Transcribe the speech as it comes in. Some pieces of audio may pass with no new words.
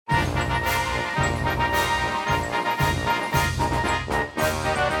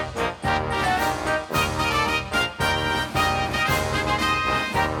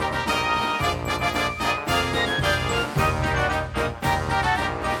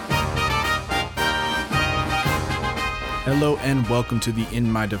Hello and welcome to the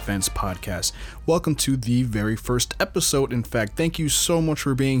In My Defense podcast. Welcome to the very first episode. In fact, thank you so much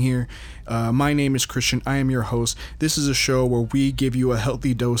for being here. My name is Christian. I am your host. This is a show where we give you a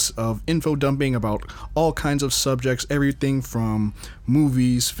healthy dose of info dumping about all kinds of subjects, everything from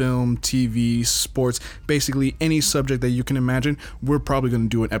movies, film, TV, sports, basically any subject that you can imagine. We're probably going to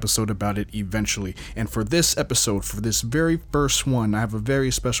do an episode about it eventually. And for this episode, for this very first one, I have a very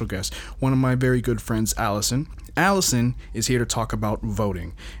special guest, one of my very good friends, Allison. Allison is here to talk about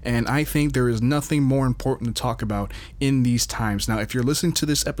voting, and I think there is nothing more important to talk about in these times. Now, if you're listening to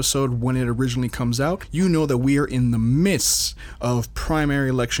this episode when it originally comes out, you know that we are in the midst of primary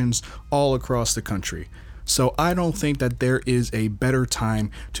elections all across the country. So I don't think that there is a better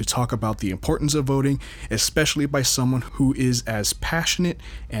time to talk about the importance of voting, especially by someone who is as passionate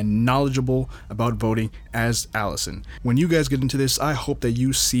and knowledgeable about voting as Allison. When you guys get into this, I hope that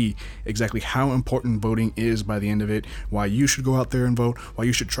you see exactly how important voting is by the end of it, why you should go out there and vote, why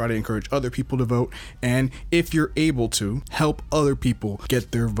you should try to encourage other people to vote, and if you're able to, help other people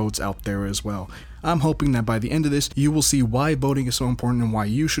get their votes out there as well. I'm hoping that by the end of this, you will see why voting is so important and why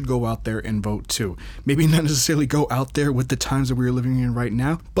you should go out there and vote too. Maybe not necessarily go out there with the times that we're living in right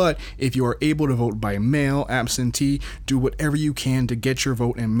now, but if you are able to vote by mail, absentee, do whatever you can to get your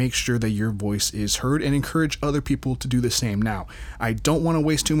vote and make sure that your voice is heard and encourage other people to do the same. Now, I don't want to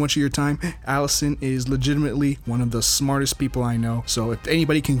waste too much of your time. Allison is legitimately one of the smartest people I know, so if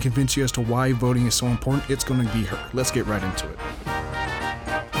anybody can convince you as to why voting is so important, it's going to be her. Let's get right into it.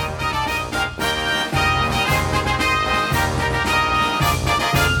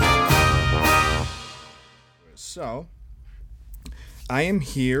 So, I am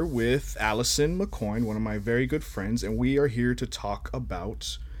here with Allison McCoy, one of my very good friends, and we are here to talk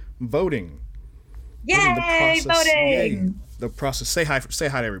about voting. Yay, voting! Yay, the process. Say hi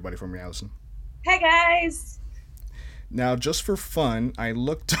to everybody for me, Allison. Hey, guys! Now, just for fun, I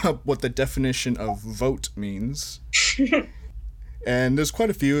looked up what the definition of vote means. And there's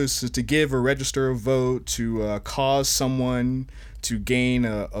quite a few. It's to give or register a vote, to cause someone to gain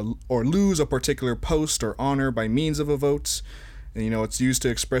or lose a particular post or honor by means of a vote. And, it's used to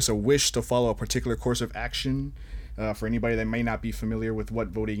express a wish to follow a particular course of action. For anybody that may not be familiar with what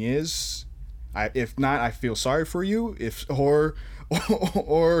voting is, if not, I feel sorry for you.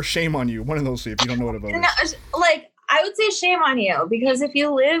 Or shame on you. One of those two. If you don't know what a vote is. I would say shame on you, because if you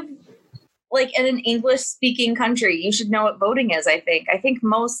live in an English-speaking country, you should know what voting is. I think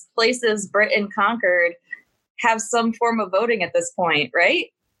most places Britain conquered have some form of voting at this point,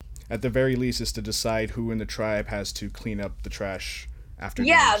 right? At the very least, is to decide who in the tribe has to clean up the trash after.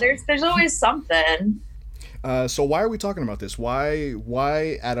 Yeah, there's always something. So why are we talking about this? Why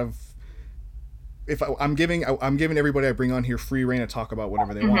out of I'm giving everybody I bring on here free reign to talk about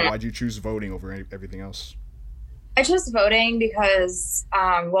whatever they want. Why'd you choose voting over everything else? I chose voting because,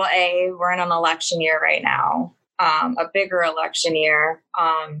 we're in an election year right now. A bigger election year,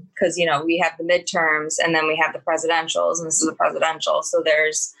 because, we have the midterms and then we have the presidentials, and this is the presidential. So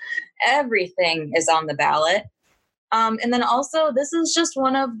everything is on the ballot. And then also this is just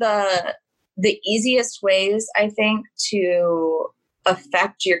one of the easiest ways, I think, to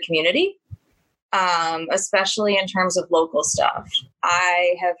affect your community, especially in terms of local stuff.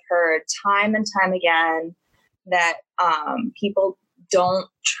 I have heard time and time again that people don't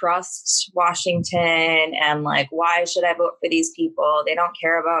trust Washington, and why should I vote for these people? They don't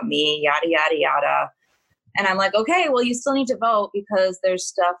care about me, yada, yada, yada. And I'm like, okay, well, you still need to vote, because there's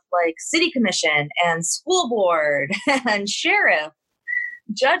stuff like city commission and school board and sheriff,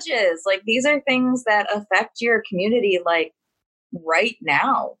 judges. These are things that affect your community right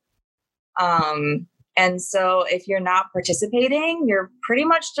now. And so if you're not participating, you're pretty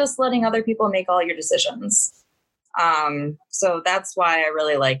much just letting other people make all your decisions. So that's why I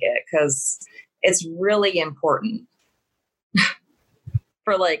really like it, because it's really important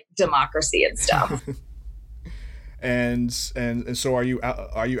for democracy and stuff. and so are you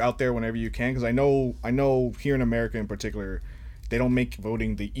out there whenever you can? Because I know here in America in particular, they don't make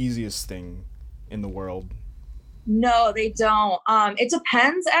voting the easiest thing in the world. No, they don't. It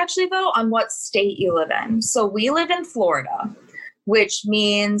depends actually though on what state you live in. So we live in Florida, which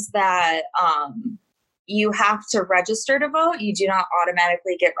means that, you have to register to vote. You do not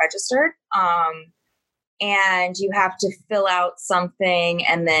automatically get registered. And you have to fill out something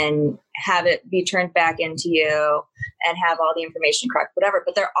and then have it be turned back into you and have all the information correct, whatever.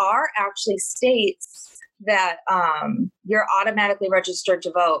 But there are actually states that you're automatically registered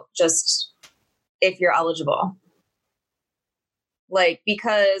to vote just if you're eligible.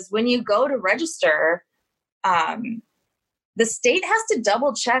 Because when you go to register, the state has to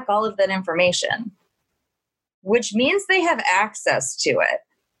double check all of that information. which means they have access to it.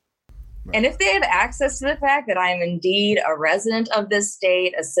 Right. And if they have access to the fact that I am indeed a resident of this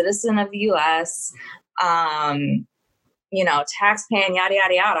state, a citizen of the US, tax-paying, yada,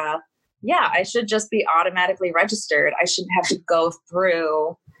 yada, yada, yeah, I should just be automatically registered. I shouldn't have to go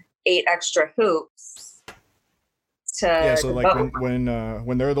through 8 extra hoops so like vote. when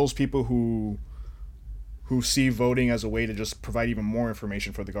there are those people who see voting as a way to just provide even more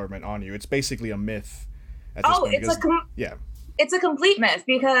information for the government on you, it's basically a myth at this point. It's a complete myth,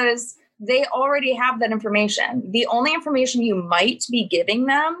 because they already have that information. The only information you might be giving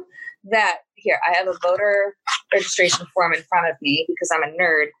them here, I have a voter registration form in front of me because I'm a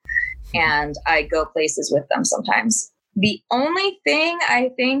nerd and I go places with them sometimes. The only thing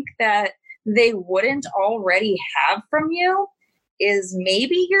I think that they wouldn't already have from you is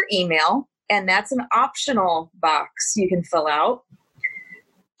maybe your email, and that's an optional box you can fill out.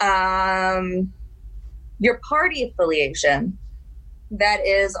 Your party affiliation, that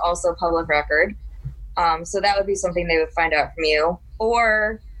is also public record. So that would be something they would find out from you.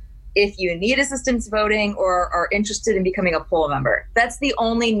 Or if you need assistance voting or are interested in becoming a poll member. That's the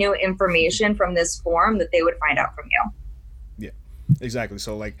only new information from this form that they would find out from you. Yeah, exactly.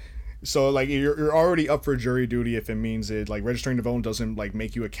 So you're already up for jury duty if it means it, like, registering to vote doesn't like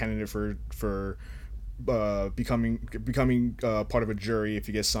make you a candidate for becoming part of a jury if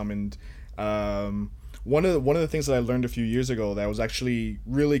you get summoned. One of the things that I learned a few years ago that was actually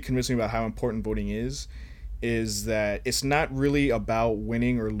really convincing about how important voting is that it's not really about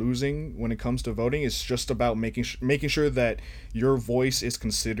winning or losing when it comes to voting. It's just about making sure that your voice is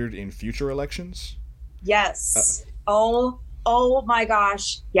considered in future elections. Yes. Oh my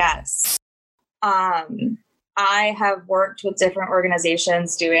gosh. Yes. I have worked with different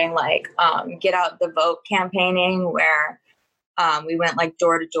organizations doing get out the vote campaigning, where we went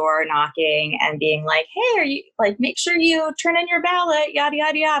door to door knocking and being like, hey, are you make sure you turn in your ballot, yada,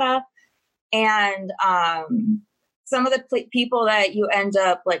 yada, yada. And some of the people that you end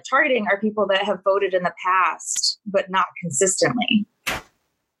up targeting are people that have voted in the past, but not consistently,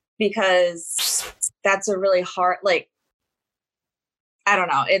 because that's a really hard, I don't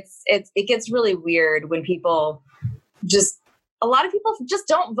know. It gets really weird when a lot of people just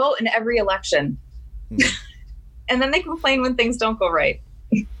don't vote in every election. And then they complain when things don't go right.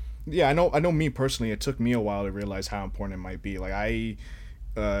 Yeah, I know me personally, it took me a while to realize how important it might be. When I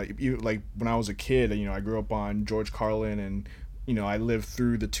was a kid, I grew up on George Carlin, and I lived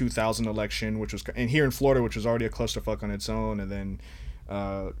through the 2000 election, and here in Florida, which was already a clusterfuck on its own. And then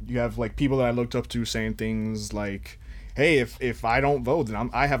you have people that I looked up to saying things like, hey, if I don't vote, then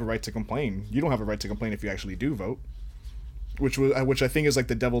I have a right to complain. You don't have a right to complain if you actually do vote. Which I think is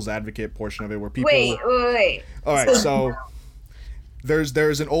the devil's advocate portion of it, where people wait. All right, so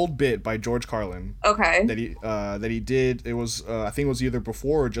there's an old bit by George Carlin, okay, that he did. It was I think it was either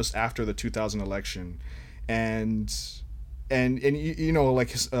before or just after the 2000 election, and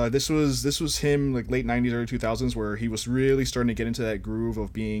this was him late 90s, early 2000s, where he was really starting to get into that groove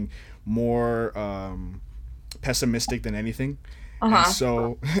of being more pessimistic than anything.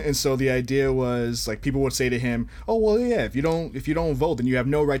 Uh-huh. And so the idea was people would say to him, oh, well, yeah, if you don't vote, then you have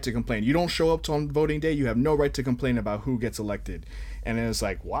no right to complain. You don't show up on voting day, you have no right to complain about who gets elected. And then it's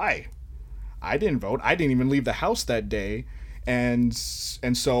why? I didn't vote. I didn't even leave the house that day. And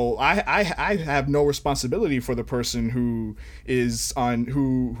so I have no responsibility for the person who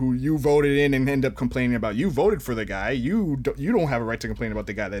you voted in and end up complaining about. You voted for the guy. You don't have a right to complain about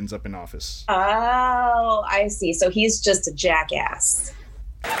the guy that ends up in office. Oh, I see. So he's just a jackass.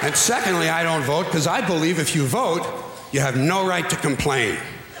 And secondly, I don't vote because I believe if you vote, you have no right to complain.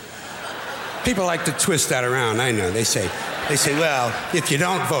 People like to twist that around. I know. They say, well, if you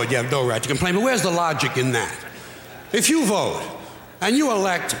don't vote, you have no right to complain. But where's the logic in that? If you vote and you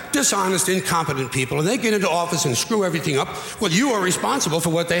elect dishonest, incompetent people and they get into office and screw everything up, well, you are responsible for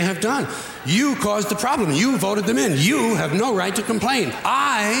what they have done. You caused the problem. You voted them in. You have no right to complain.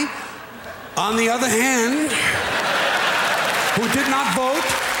 I, on the other hand, who did not vote,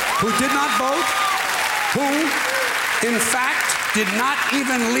 who, in fact, did not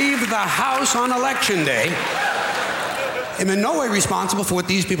even leave the house on election day, I'm in no way responsible for what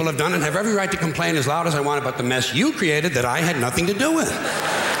these people have done and have every right to complain as loud as I want about the mess you created that I had nothing to do with.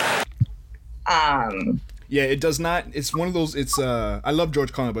 Yeah, it does not. It's one of those. I love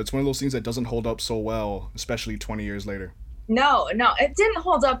George Carlin, but it's one of those things that doesn't hold up so well, especially 20 years later. No, it didn't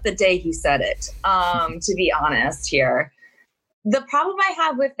hold up the day he said it. To be honest, here, the problem I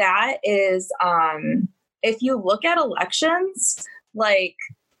have with that is, if you look at elections,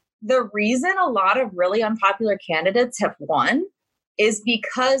 the reason a lot of really unpopular candidates have won is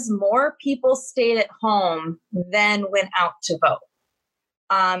because more people stayed at home than went out to vote.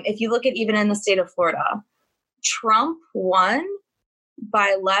 If you look at even in the state of Florida, Trump won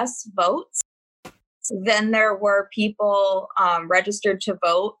by less votes than there were people registered to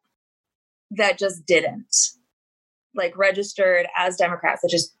vote that just didn't, like registered as Democrats that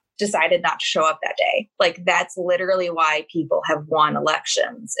just decided not to show up that day. Like that's literally why people have won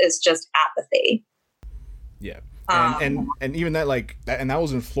elections, is just apathy. Yeah. And even that, like that, and that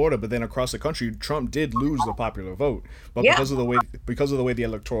was in Florida, but then across the country, Trump did lose the popular vote. But because of the way the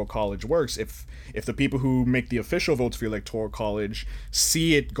Electoral College works, if the people who make the official votes for the Electoral College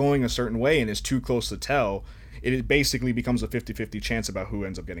see it going a certain way and is too close to tell, it basically becomes a 50-50 chance about who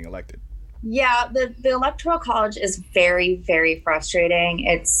ends up getting elected. Yeah, the Electoral College is very, very frustrating.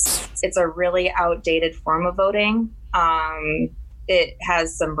 It's a really outdated form of voting. It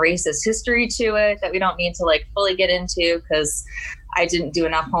has some racist history to it that we don't need to like fully get into because I didn't do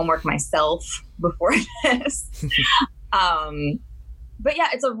enough homework myself before this. But yeah,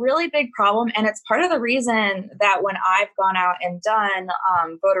 it's a really big problem. And it's part of the reason that when I've gone out and done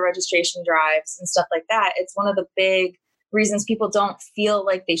voter registration drives and stuff like that, it's one of the big reasons people don't feel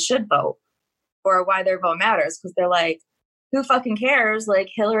like they should vote or why their vote matters. Because they're like, who fucking cares? Like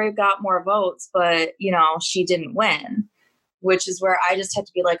Hillary got more votes, but you know, she didn't win. Which is where I just had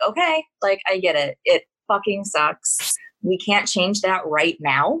to be like, okay, like I get it. It fucking sucks. We can't change that right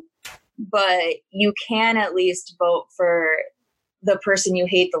now, but you can at least vote for the person you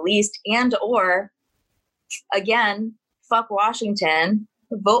hate the least, and or again, fuck Washington,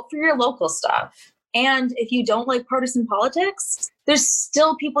 vote for your local stuff. And if you don't like partisan politics, there's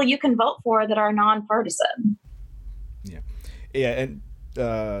still people you can vote for that are nonpartisan. Yeah, and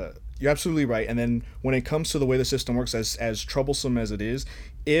you're absolutely right. And then when it comes to the way the system works, as troublesome as it is,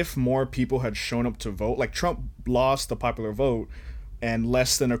 if more people had shown up to vote, like Trump lost the popular vote and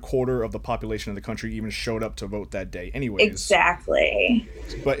less than a quarter of the population of the country even showed up to vote that day anyways. Exactly.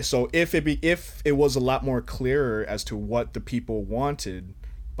 But so if it was a lot more clearer as to what the people wanted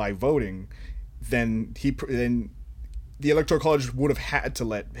by voting, then the Electoral College would have had to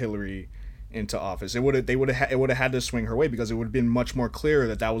let Hillary into office. It would have had to swing her way because it would have been much more clear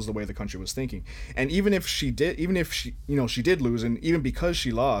that was the way the country was thinking. And even if she did lose, and even because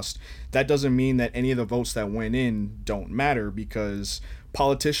she lost, that doesn't mean that any of the votes that went in don't matter, because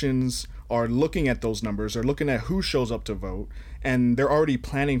politicians are looking at those numbers, they're looking at who shows up to vote, and they're already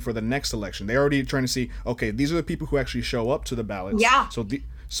planning for the next election. They're already trying to see, okay, these are the people who actually show up to the ballots. Yeah.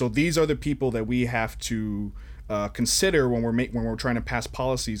 So these are the people that we have to consider when we're trying to pass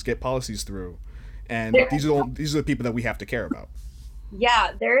policies, get policies through, and these are the people that we have to care about.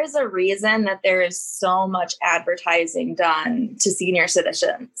 Yeah, there is a reason that there is so much advertising done to senior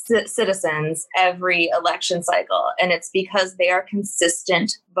citizens every election cycle, and it's because they are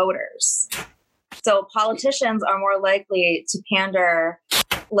consistent voters. So politicians are more likely to pander,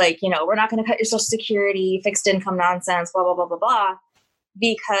 like, we're not going to cut your Social Security, fixed income nonsense, blah blah blah blah blah,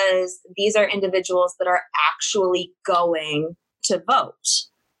 because these are individuals that are actually going to vote.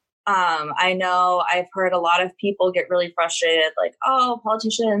 I know I've heard a lot of people get really frustrated, like, oh,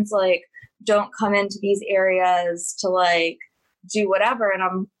 politicians like don't come into these areas to like do whatever. And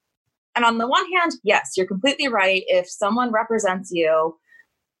on the one hand, yes, you're completely right. If someone represents you,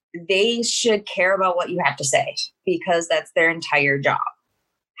 they should care about what you have to say because that's their entire job.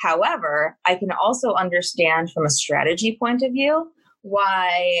 However, I can also understand from a strategy point of view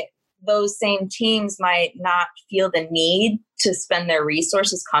why those same teams might not feel the need to spend their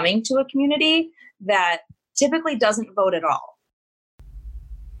resources coming to a community that typically doesn't vote at all.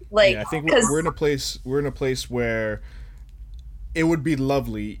 Like, I think we're in a place where it would be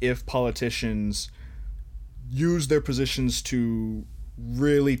lovely if politicians use their positions to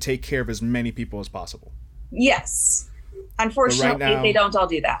really take care of as many people as possible. Yes. Unfortunately, right now, they don't all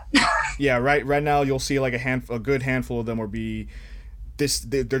do that. Yeah, right now you'll see like a good handful of them will be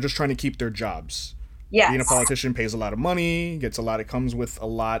they're just trying to keep their jobs. Yes. Being a politician pays a lot of money, it comes with a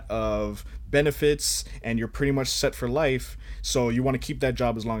lot of benefits, and you're pretty much set for life. So you want to keep that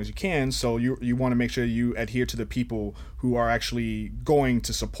job as long as you can. So you want to make sure you adhere to the people who are actually going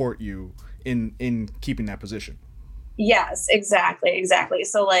to support you in keeping that position. Yes, exactly.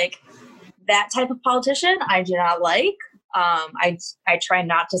 So like that type of politician, I do not like. I try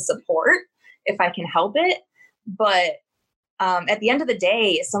not to support if I can help it, but at the end of the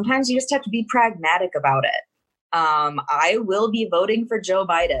day, sometimes you just have to be pragmatic about it. I will be voting for Joe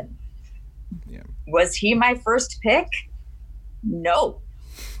Biden. Yeah. Was he my first pick? No.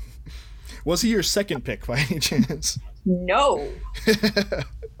 Was he your second pick by any chance? No.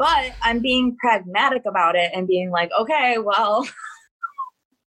 But I'm being pragmatic about it and being like, okay, well,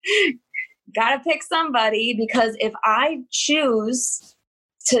 Gotta pick somebody, because if I choose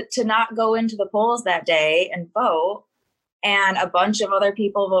to not go into the polls that day and vote, and a bunch of other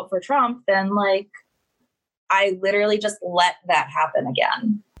people vote for Trump, then like I literally just let that happen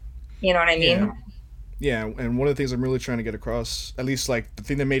again. You know what I mean? Yeah, and one of the things I'm really trying to get across, at least like the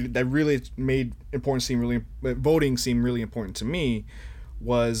thing that really made voting seem really important to me,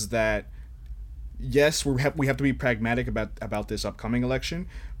 was that yes, we have to be pragmatic about this upcoming election,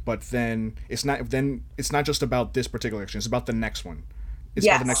 but then it's not just about this particular election. It's about the next one. It's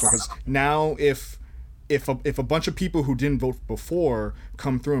about the next one, because now if a bunch of people who didn't vote before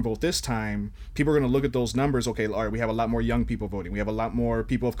come through and vote this time, people are going to look at those numbers. Okay, all right, we have a lot more young people voting. We have a lot more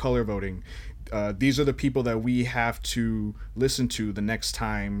people of color voting. These are the people that we have to listen to the next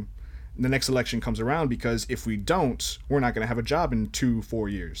time the next election comes around, because if we don't, we're not going to have a job in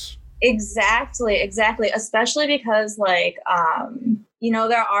 2-4 years. Exactly. Especially because like,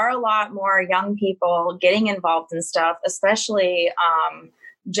 there are a lot more young people getting involved in stuff, especially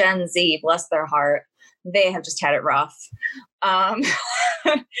Gen Z, bless their heart. They have just had it rough.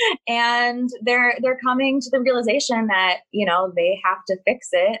 And they're coming to the realization that, they have to fix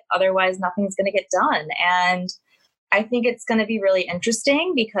it. Otherwise, nothing's going to get done. And I think it's going to be really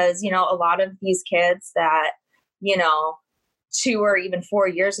interesting because, a lot of these kids that, 2 or even 4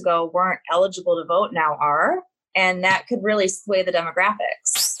 years ago weren't eligible to vote now are. And that could really sway the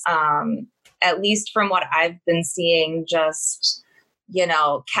demographics. At least from what I've been seeing, just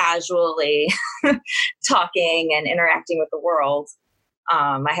casually talking and interacting with the world.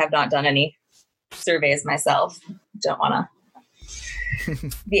 I have not done any surveys myself. Don't want to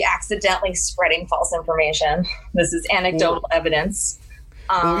be accidentally spreading false information. This is anecdotal evidence.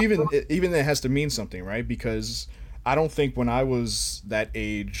 Even that has to mean something, right? Because I don't think when I was that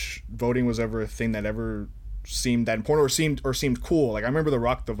age, voting was ever a thing that ever seemed that important or seemed cool. Like I remember the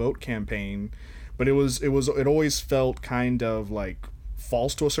Rock the Vote campaign, but it always felt kind of like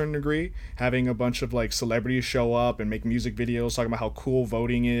false to a certain degree, having a bunch of like celebrities show up and make music videos talking about how cool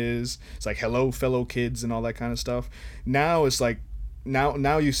voting is. It's like, hello fellow kids and all that kind of stuff. Now it's like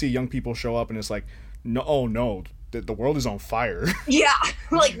now you see young people show up and it's like, no, the world is on fire. Yeah,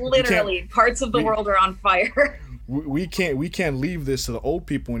 like literally parts of the world are on fire. We can't leave this to the old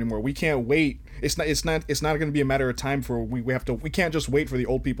people anymore. We can't wait. It's not going to be a matter of time for we can't just wait for the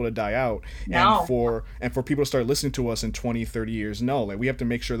old people to die out. No. and for people to start listening to us in 20-30 years. No, like we have to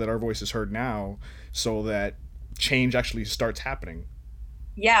make sure that our voice is heard now so that change actually starts happening.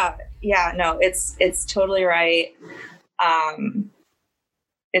 Yeah, no, it's totally right.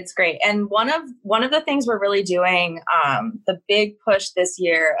 It's great. And one of the things we're really doing, the big push this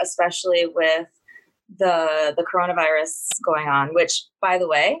year, especially with the coronavirus going on, which, by the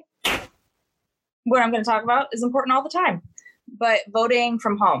way, what I'm going to talk about is important all the time. But voting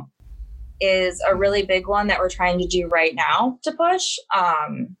from home is a really big one that we're trying to do right now to push,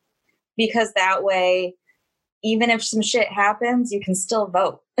 because that way, even if some shit happens, you can still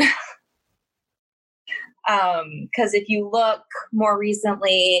vote. Because if you look more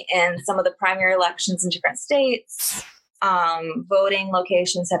recently in some of the primary elections in different states, voting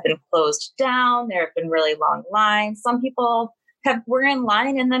locations have been closed down. There have been really long lines. Some people were in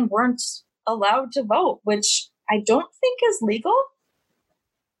line and then weren't allowed to vote, which I don't think is legal.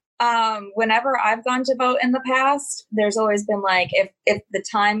 Whenever I've gone to vote in the past, there's always been like, if the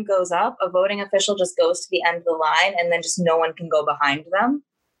time goes up, a voting official just goes to the end of the line and then just no one can go behind them.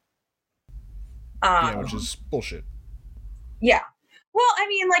 Which is bullshit. Yeah. Well, I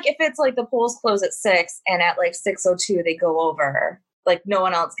mean, like if it's like the polls close at 6 and at like 6:02 they go over, like no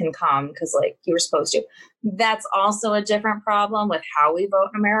one else can come because like you were supposed to. That's also a different problem with how we vote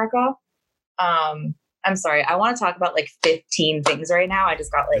in America. I'm sorry. I want to talk about like 15 things right now. I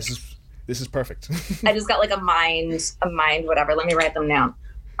just got like this is perfect. I just got like a mind whatever. Let me write them down.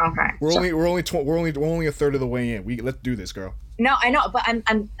 Okay. We're only a third of the way in. Let's do this, girl. No, I know, but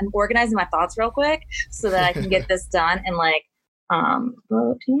I'm organizing my thoughts real quick so that I can get this done and like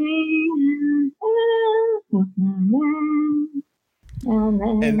voting.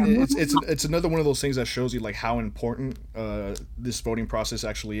 And it's another one of those things that shows you like how important this voting process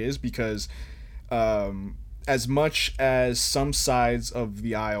actually is, because as much as some sides of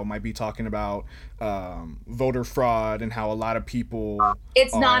the aisle might be talking about voter fraud and how a lot of people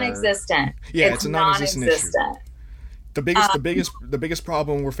it's non-existent. Yeah, it's a non-existent issue. The biggest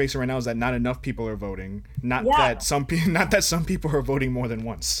problem we're facing right now is that not enough people are voting. Not that some people are voting more than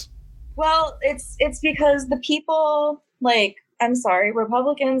once. Well, it's because the people, like, I'm sorry,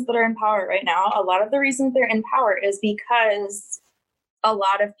 Republicans that are in power right now, a lot of the reasons they're in power is because a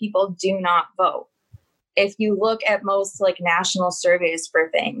lot of people do not vote. if you look at most like national surveys for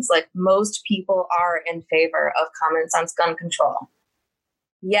things, like most people are in favor of common sense gun control.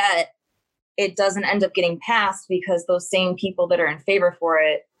 Yet it doesn't end up getting passed because those same people that are in favor for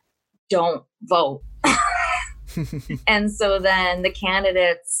it don't vote. And so then the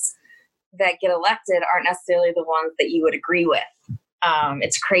candidates that get elected aren't necessarily the ones that you would agree with.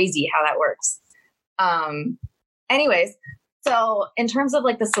 It's crazy how that works. Anyways, so in terms of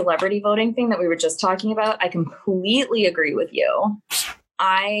like the celebrity voting thing that we were just talking about, I completely agree with you.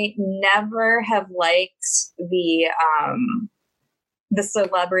 I never have liked the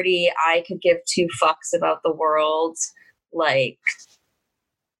celebrity I could give two fucks about the world, like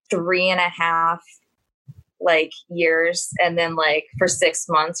 3.5 like years, and then like for 6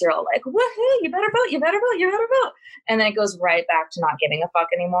 months you're all like, woohoo, you better vote, you better vote, you better vote, and then it goes right back to not giving a fuck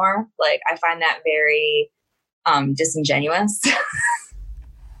anymore. Like I find that very disingenuous.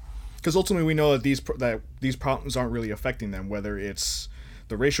 Because ultimately we know that these problems aren't really affecting them, whether it's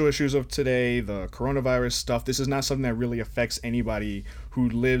the racial issues of today, the coronavirus stuff. This is not something that really affects anybody who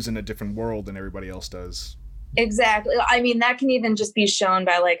lives in a different world than everybody else does. Exactly. I mean, that can even just be shown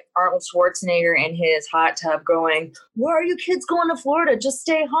by like Arnold Schwarzenegger in his hot tub going, why are you kids going to Florida? Just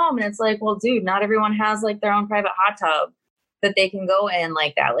stay home. And it's like, well, dude, not everyone has like their own private hot tub that they can go in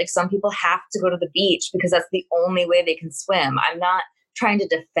like that. Like some people have to go to the beach because that's the only way they can swim. I'm not trying to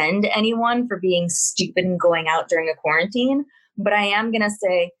defend anyone for being stupid and going out during a quarantine, but I am going to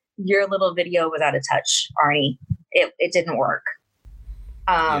say your little video was out of touch, Arnie. It didn't work.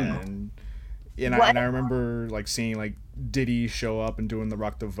 And I remember like seeing like Diddy show up and doing the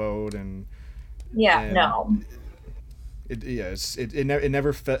Rock the Vote and no. It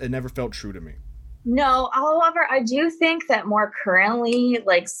never felt true to me. No, however, I do think that more currently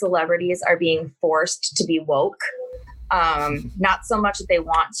like celebrities are being forced to be woke. Not so much that they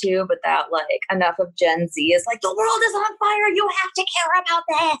want to, but that like enough of Gen Z is like, the world is on fire, you have to care about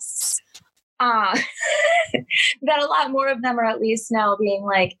this. That a lot more of them are at least now being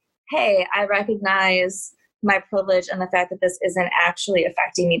like, hey, I recognize my privilege and the fact that this isn't actually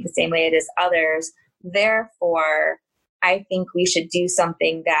affecting me the same way it is others. Therefore, I think we should do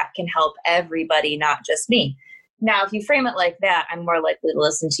something that can help everybody, not just me. Now, if you frame it like that, I'm more likely to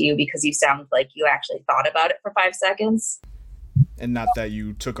listen to you because you sound like you actually thought about it for 5 seconds. And not that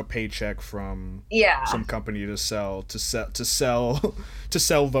you took a paycheck from some company to sell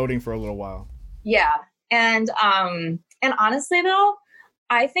voting for a little while. Yeah. And honestly though,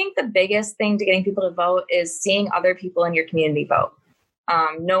 I think the biggest thing to getting people to vote is seeing other people in your community vote.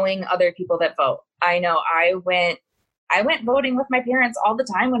 Knowing other people that vote. I know I went voting with my parents all the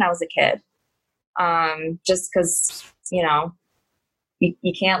time when I was a kid. Just because, you know,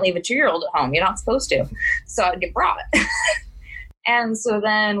 you can't leave a 2-year-old at home. You're not supposed to. So I'd get brought. And so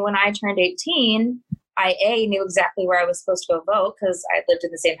then when I turned 18, I knew exactly where I was supposed to go vote because I lived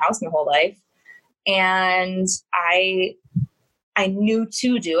in the same house my whole life. And I knew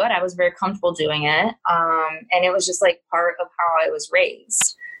to do it. I was very comfortable doing it. And it was just like part of how I was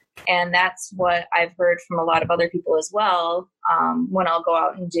raised. And that's what I've heard from a lot of other people as well. When I'll go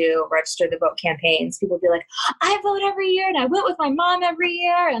out and do register the vote campaigns, people will be like, I vote every year and I vote with my mom every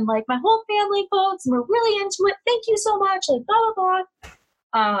year and like my whole family votes and we're really into it. Thank you so much. Like blah, blah,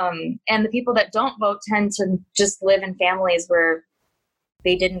 blah. And the people that don't vote tend to just live in families where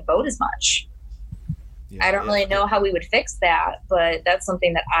they didn't vote as much. Yeah, I don't really know how we would fix that, but that's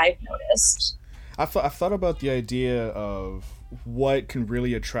something that I've noticed. I've thought about the idea of what can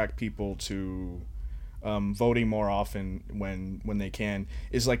really attract people to voting more often when they can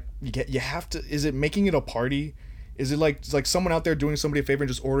is like you have to. Is it making it a party? Is it like someone out there doing somebody a favor and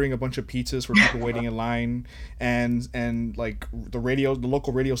just ordering a bunch of pizzas for people waiting in line and like the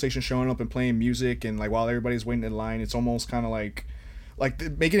local radio station showing up and playing music and like while everybody's waiting in line, it's almost kind of like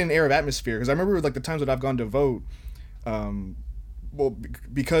make it an air of atmosphere. Because I remember like the times that I've gone to vote,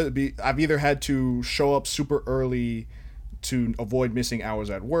 because I've either had to show up super early to avoid missing hours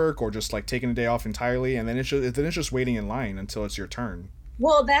at work or just like taking a day off entirely, and then it's just waiting in line until it's your turn.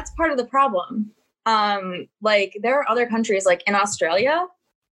 Well, that's part of the problem. Like there are other countries like in Australia,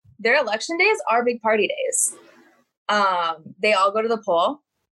 their election days are big party days. They all go to the poll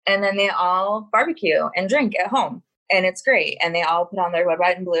and then they all barbecue and drink at home. And it's great. And they all put on their red,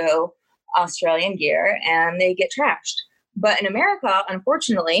 white, and blue Australian gear and they get trashed. But in America,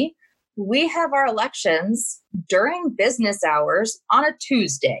 unfortunately, we have our elections during business hours on a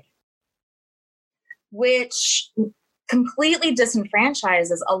Tuesday, which completely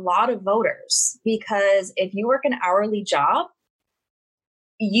disenfranchises a lot of voters. Because if you work an hourly job,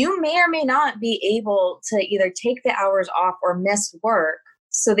 you may or may not be able to either take the hours off or miss work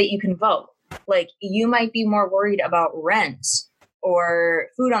so that you can vote. Like, you might be more worried about rent or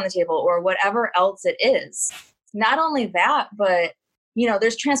food on the table or whatever else it is. Not only that, but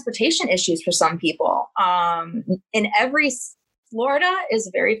there's transportation issues for some people. Florida is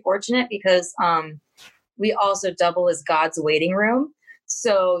very fortunate because we also double as God's waiting room.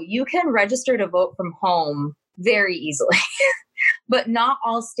 So you can register to vote from home very easily. But not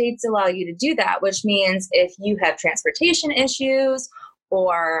all states allow you to do that, which means if you have transportation issues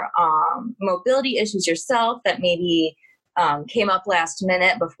or mobility issues yourself that maybe came up last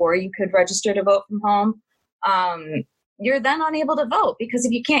minute before you could register to vote from home, you're then unable to vote, because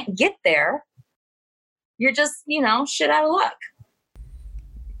if you can't get there, you're just, shit out of luck.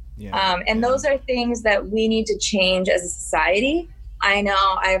 Yeah. And those are things that we need to change as a society. I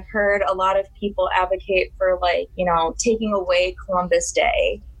know I've heard a lot of people advocate for taking away Columbus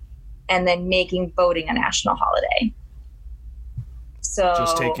Day and then making voting a national holiday. So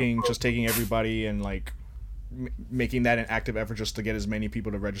just taking everybody and making that an active effort just to get as many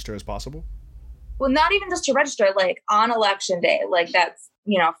people to register as possible. Well, not even just to register, on election day, that's,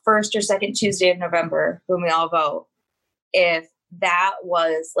 first or second Tuesday of November when we all vote. If that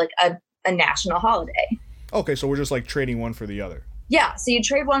was a national holiday. Okay. So we're just trading one for the other. Yeah, so you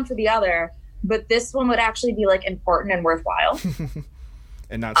trade one for the other, but this one would actually be important and worthwhile.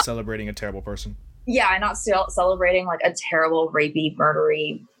 And not celebrating a terrible person. Yeah, and not celebrating a terrible, rapey,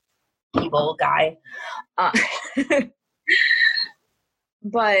 murdery, evil guy.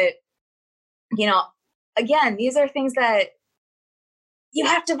 But, again, these are things that you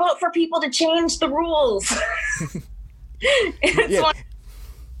have to vote for people to change the rules. Yeah.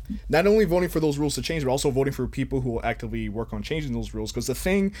 Not only voting for those rules to change, but also voting for people who will actively work on changing those rules. Because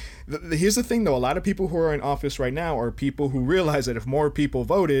here's the thing, though. A lot of people who are in office right now are people who realize that if more people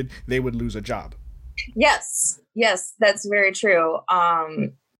voted, they would lose a job. Yes, that's very true.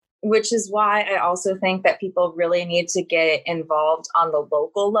 Which is why I also think that people really need to get involved on the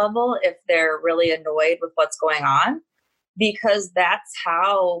local level if they're really annoyed with what's going on, because that's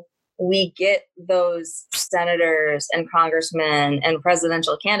how we get those senators and congressmen and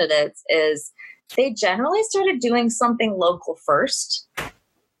presidential candidates. Is they generally started doing something local first.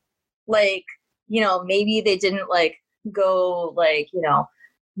 Maybe they didn't go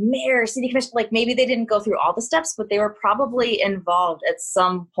mayor, city commission, maybe they didn't go through all the steps, but they were probably involved at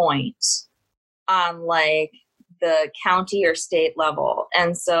some point on the county or state level.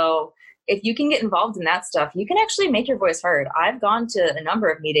 And so if you can get involved in that stuff, you can actually make your voice heard. I've gone to a number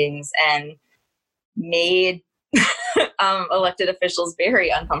of meetings and made elected officials very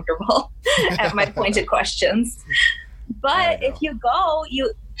uncomfortable at my pointed questions. But if you go,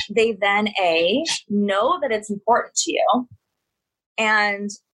 they then know that it's important to you. And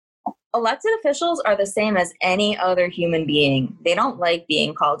elected officials are the same as any other human being. They don't like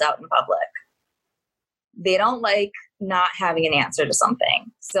being called out in public. They don't like not having an answer to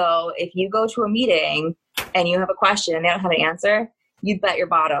something. So if you go to a meeting and you have a question and they don't have an answer, you bet your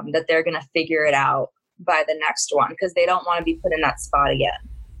bottom that they're going to figure it out by the next one, because they don't want to be put in that spot again.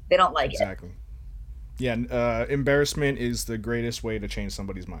 They don't like it. Exactly. Yeah, embarrassment is the greatest way to change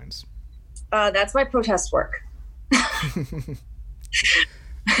somebody's minds. That's why protests work.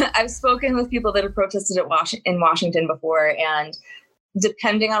 I've spoken with people that have protested in Washington before, and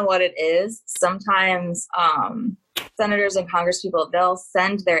depending on what it is, sometimes senators and congresspeople, they'll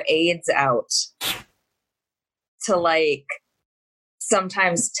send their aides out to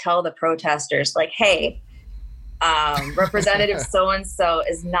sometimes tell the protesters hey, Representative so-and-so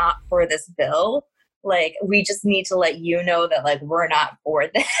is not for this bill. We just need to let you know that we're not for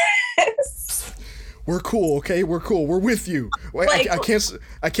this. We're cool, okay? We're cool. We're with you. I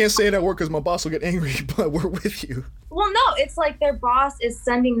can't say it at work because my boss will get angry, but we're with you. Well, no, it's their boss is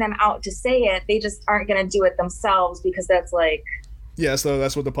sending them out to say it. They just aren't going to do it themselves, because that's Yeah, so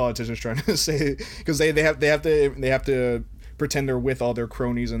that's what the politicians trying to say, because they have to pretend they're with all their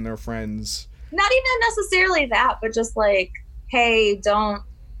cronies and their friends. Not even necessarily that, but just hey, don't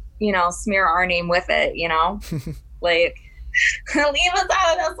smear our name with it, leave us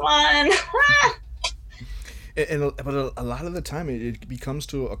out of this one. But a lot of the time it becomes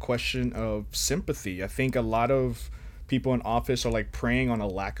to a question of sympathy. I think a lot of people in office are preying on a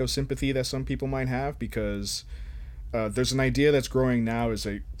lack of sympathy that some people might have, because there's an idea that's growing now is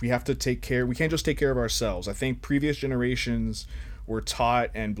we have to take care. We can't just take care of ourselves. I think previous generations were taught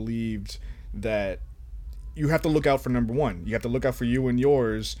and believed that you have to look out for number one. You have to look out for you and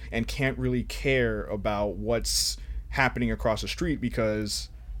yours, and can't really care about what's happening across the street because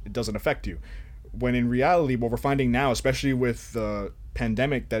it doesn't affect you. When in reality, what we're finding now, especially with the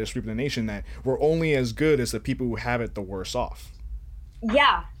pandemic that is sweeping the nation, that we're only as good as the people who have it the worse off.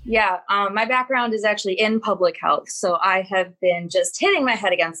 Yeah. My background is actually in public health. So I have been just hitting my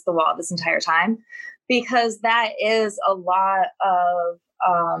head against the wall this entire time, because that is a lot of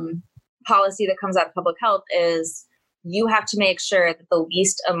policy that comes out of public health is you have to make sure that the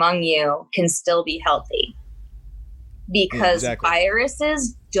least among you can still be healthy, because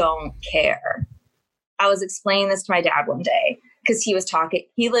viruses don't care. I was explaining this to my dad one day because he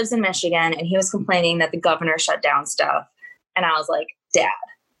lives in Michigan, and he was complaining that the governor shut down stuff. And I was like, Dad,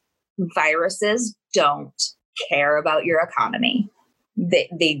 viruses don't care about your economy.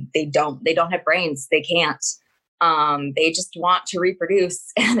 They don't have brains. They can't. They just want to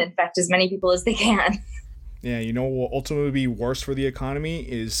reproduce and infect as many people as they can. Yeah, you know what will ultimately be worse for the economy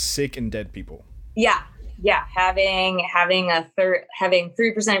is sick and dead people. Yeah. Having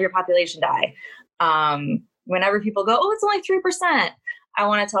 3% of your population die. Whenever people go, oh, it's only 3%. I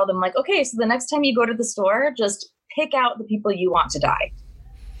want to tell them, like, okay, so the next time you go to the store, just pick out the people you want to die.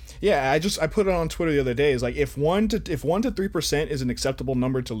 Yeah, I put it on Twitter the other day. Is like, if 1 to 3% is an acceptable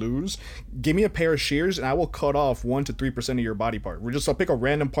number to lose, give me a pair of shears and I will cut off 1 to 3% of your body part. I'll pick a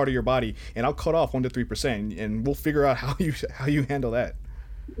random part of your body and I'll cut off 1 to 3%, and we'll figure out how you handle that.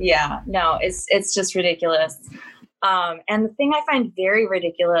 Yeah, no, it's just ridiculous. And the thing I find very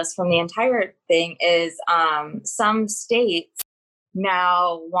ridiculous from the entire thing is some states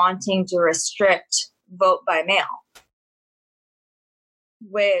now wanting to restrict vote by mail.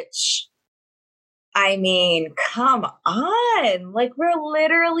 Which, I mean, come on. Like, we're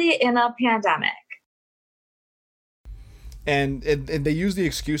literally in a pandemic. And they use the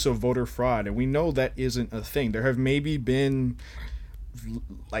excuse of voter fraud, and we know that isn't a thing. There have maybe been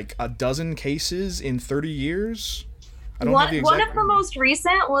like a dozen cases in 30 years. I don't have the exact... One of the most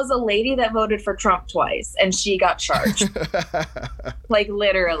recent was a lady that voted for Trump twice, and she got charged. Like,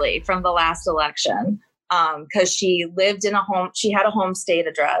 literally, from the last election. Because she lived in she had a home state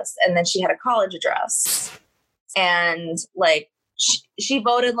address, and then she had a college address. And like, she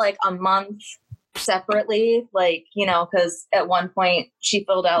voted like a month separately, like, you know, because at one point she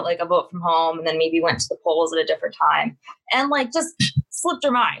filled out like a vote from home and then maybe went to the polls at a different time and like just slipped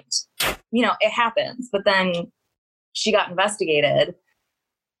her mind. You know, it happens. But then she got investigated,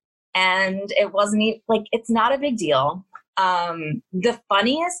 and it wasn't even like, it's not a big deal. The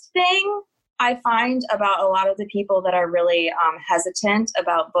funniest thing I find about a lot of the people that are really hesitant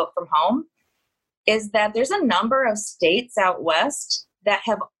about vote from home is that there's a number of states out west that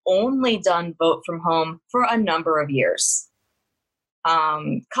have only done vote from home for a number of years.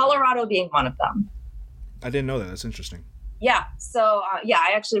 Colorado being one of them. I didn't know that. That's interesting. Yeah. So,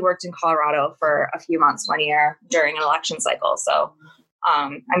 I actually worked in Colorado for a few months one year during an election cycle. So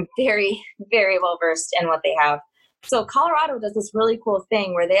I'm very, very well versed in what they have. So Colorado does this really cool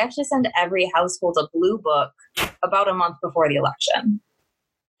thing where they actually send every household a blue book about a month before the election.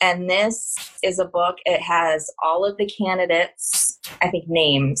 And this is a book. It has all of the candidates, I think,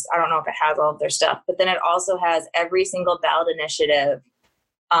 names. I don't know if it has all of their stuff, but then it also has every single ballot initiative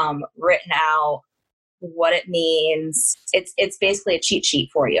written out, what it means. It's basically a cheat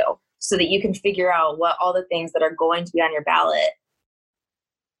sheet for you so that you can figure out what all the things that are going to be on your ballot,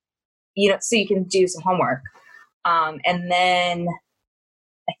 you know, so you can do some homework. And then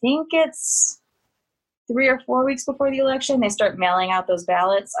I think it's 3 or 4 weeks before the election, they start mailing out those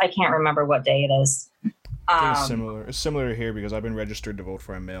ballots. I can't remember what day it is. I think it's similar here because I've been registered to vote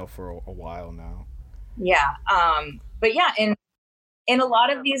for a mail for a while now. Yeah. But yeah, in a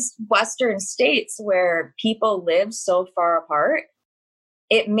lot of these Western states where people live so far apart,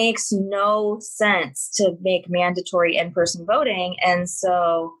 it makes no sense to make mandatory in-person voting. And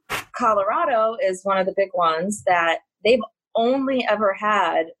so Colorado is one of the big ones that they've only ever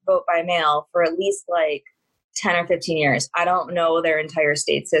had vote by mail for at least like 10 or 15 years. I don't know their entire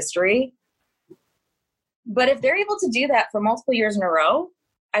state's history. But if they're able to do that for multiple years in a row,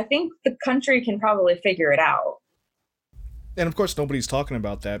 I think the country can probably figure it out. And of course, nobody's talking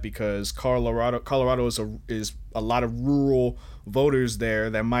about that because Colorado is a lot of rural voters there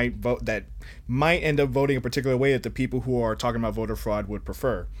that might end up voting a particular way that the people who are talking about voter fraud would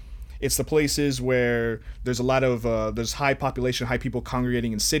prefer. It's the places where there's a lot of there's high population, high people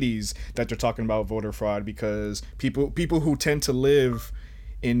congregating in cities that they're talking about voter fraud because people who tend to live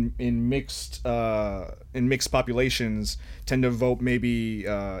in mixed populations tend to vote maybe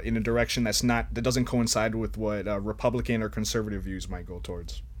in a direction that doesn't coincide with what Republican or conservative views might go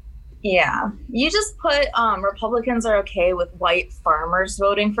towards. Yeah, you just put Republicans are okay with white farmers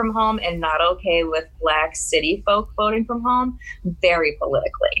voting from home and not okay with black city folk voting from home. Very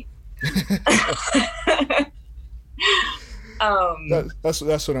politically. That's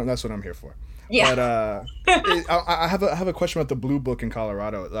what I'm here for. Yeah. But I have a question about the Blue Book in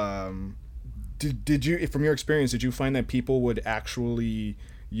Colorado. Did you, from your experience, did you find that people would actually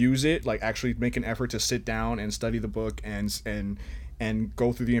use it, like actually make an effort to sit down and study the book and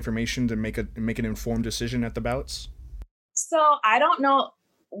go through the information to make an informed decision at the ballots? So I don't know,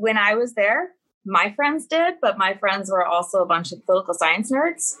 when I was there, my friends did, but my friends were also a bunch of political science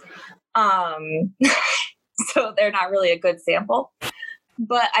nerds. So they're not really a good sample.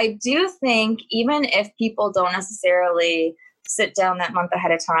 But I do think even if people don't necessarily sit down that month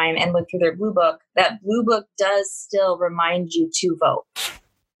ahead of time and look through their Blue Book, that Blue Book does still remind you to vote.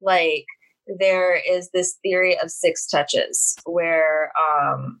 Like, there is this theory of 6 touches where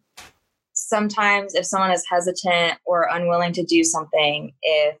sometimes if someone is hesitant or unwilling to do something,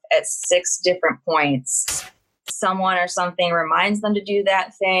 if at 6 different points someone or something reminds them to do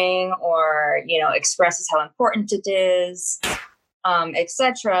that thing, or, you know, expresses how important it is,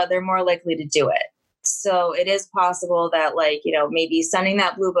 etc., they're more likely to do it. So it is possible that, like, you know, maybe sending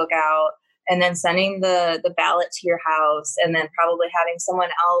that Blue Book out and then sending the ballot to your house, and then probably having someone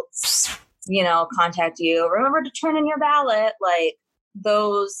else, you know, contact you, remember to turn in your ballot. Like,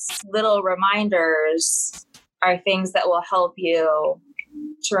 those little reminders are things that will help you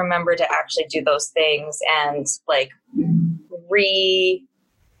to remember to actually do those things and, like,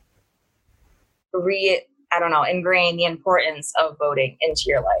 ingrain the importance of voting into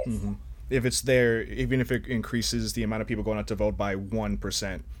your life. Mm-hmm. If it's there, even if it increases the amount of people going out to vote by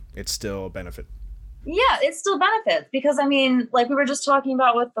 1%, it's still a benefit. Yeah, it still benefits, because, I mean, like we were just talking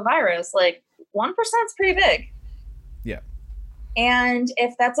about with the virus, like 1% is pretty big. Yeah. And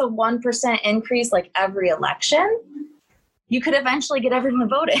if that's a 1% increase, like every election, you could eventually get everyone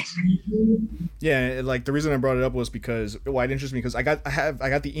voted. Yeah, like the reason I brought it up was because, well, it interests me because I got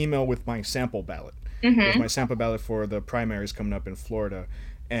the email with my sample ballot. Mm-hmm. It was my sample ballot for the primaries coming up in Florida,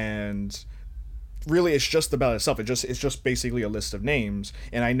 and really it's just the ballot itself. It's just basically a list of names,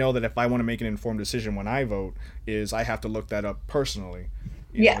 and I know that if I want to make an informed decision when I vote, is I have to look that up personally.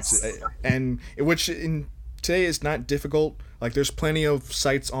 Yes. And which in today is not difficult. Like, there's plenty of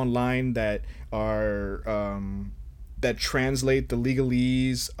sites online that are that translate the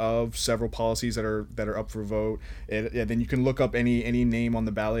legalese of several policies that are up for vote, and then you can look up any name on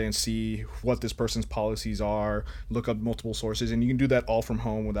the ballot and see what this person's policies are. Look up multiple sources, and you can do that all from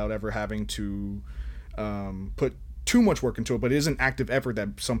home without ever having to put too much work into it. But it is an active effort that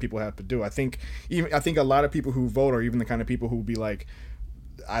some people have to do. I think a lot of people who vote are even the kind of people who will be like,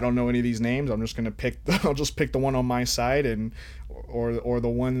 I don't know any of these names. I'm just gonna I'll just pick the one on my side, and or the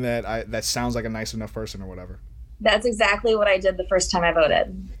one that sounds like a nice enough person or whatever. That's exactly what I did the first time I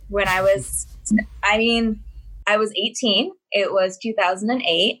voted. When I was 18. It was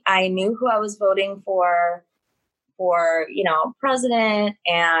 2008. I knew who I was voting for, you know, president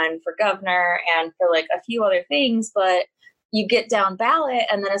and for governor and for like a few other things. But you get down ballot,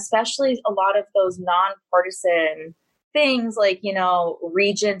 and then especially a lot of those nonpartisan things, like, you know,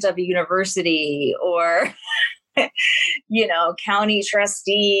 regent of a university, or you know, county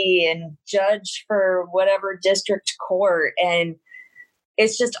trustee and judge for whatever district court. And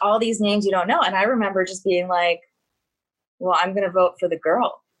it's just all these names you don't know. And I remember just being like, well, I'm going to vote for the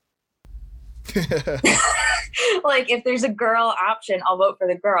girl. Like, if there's a girl option, I'll vote for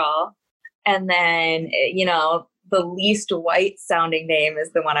the girl. And then, you know, the least white sounding name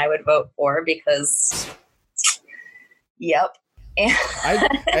is the one I would vote for, because, yep.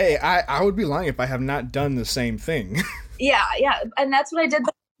 I would be lying if I have not done the same thing. Yeah. And that's what I did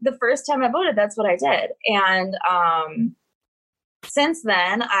the first time I voted. That's what I did. And since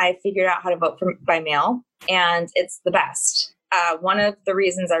then, I figured out how to vote by mail, and it's the best. One of the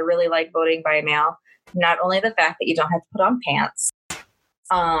reasons I really like voting by mail, not only the fact that you don't have to put on pants,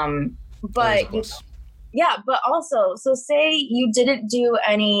 but but also, so say you didn't do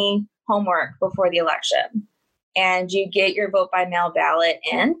any homework before the election, and you get your vote by mail ballot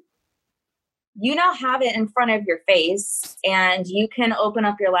in, you now have it in front of your face, and you can open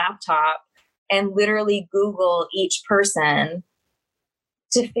up your laptop and literally Google each person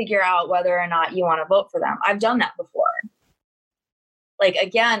to figure out whether or not you want to vote for them. I've done that before. Like,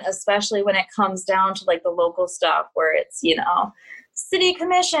 again, especially when it comes down to like the local stuff where it's, you know, city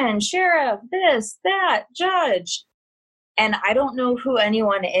commission, sheriff, this, that, judge. And I don't know who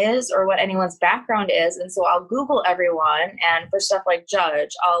anyone is or what anyone's background is. And so I'll Google everyone. And for stuff like judge,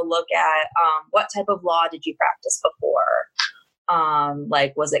 I'll look at what type of law did you practice before?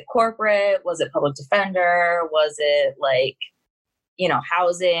 Like, was it corporate? Was it public defender? Was it like, you know,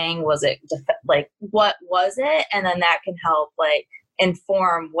 housing? Was it like, what was it? And then that can help like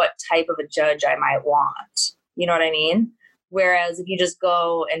inform what type of a judge I might want. You know what I mean? Whereas if you just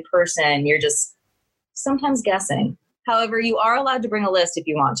go in person, you're just sometimes guessing. However, you are allowed to bring a list if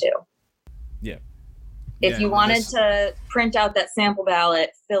you want to. Yeah. If you wanted to print out that sample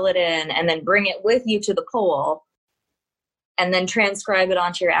ballot, fill it in, and then bring it with you to the poll, and then transcribe it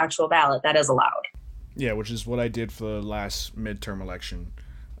onto your actual ballot, that is allowed. Yeah, which is what I did for the last midterm election.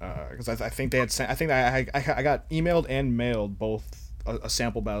 Because I think they had sent, I think I got emailed and mailed both a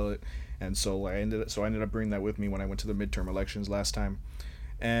sample ballot, and so I ended up bringing that with me when I went to the midterm elections last time.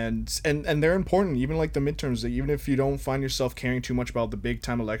 And they're important, even like the midterms, even if you don't find yourself caring too much about the big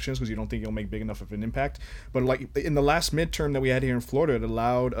time elections because you don't think it'll make big enough of an impact. But like in the last midterm that we had here in Florida, it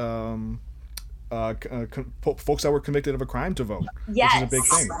allowed folks that were convicted of a crime to vote. Yes. Which is a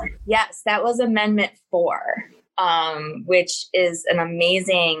big thing. Yes, that was Amendment 4, which is an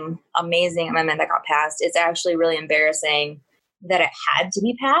amazing amendment that got passed. It's actually really embarrassing that it had to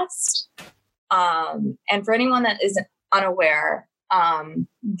be passed. And for anyone that isn't unaware,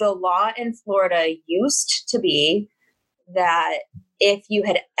 the law in Florida used to be that if you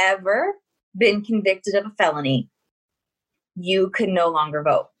had ever been convicted of a felony, you could no longer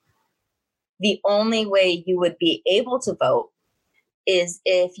vote. The only way you would be able to vote is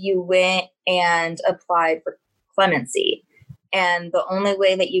if you went and applied for clemency. And the only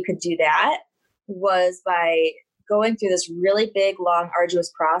way that you could do that was by going through this really big, long,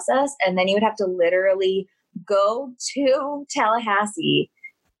 arduous process. And then you would have to literally go to Tallahassee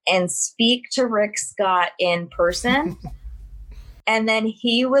and speak to Rick Scott in person. And then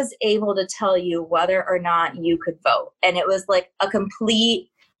he was able to tell you whether or not you could vote. And it was like a complete,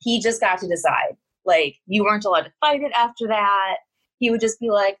 he just got to decide. Like, you weren't allowed to fight it after that. He would just be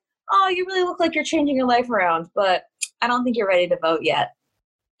like, oh, you really look like you're changing your life around, but I don't think you're ready to vote yet.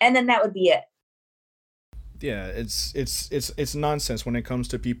 And then that would be it. Yeah, it's nonsense when it comes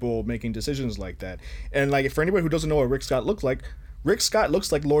to people making decisions like that. And like, for anybody who doesn't know what Rick Scott looks like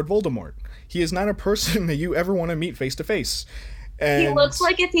Lord Voldemort. He is not a person that you ever want to meet face to face. He looks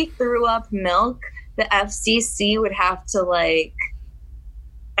like if he threw up milk, the FCC would have to like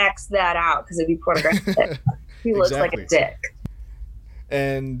X that out because it'd be pornographic. He looks like a dick.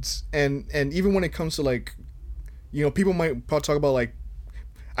 And even when it comes to like, you know, people might talk about like,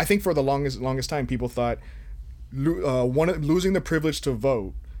 I think for the longest time people thought losing the privilege to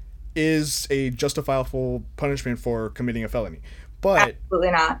vote is a justifiable punishment for committing a felony. But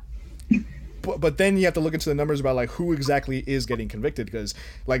absolutely not. But then you have to look into the numbers about like who exactly is getting convicted, because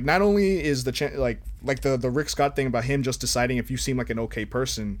like not only is the like the Rick Scott thing about him just deciding if you seem like an okay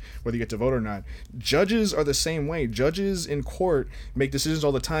person whether you get to vote or not. Judges are the same way. Judges in court make decisions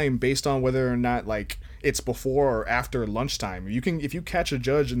all the time based on whether or not like it's before or after lunchtime. If you catch a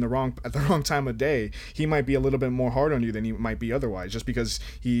judge at the wrong time of day, he might be a little bit more hard on you than he might be otherwise, just because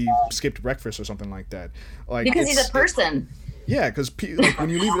he skipped breakfast or something like that. Like because he's a person. Yeah, because like,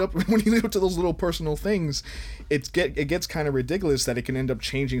 when you leave it up to those little personal things, it gets kind of ridiculous that it can end up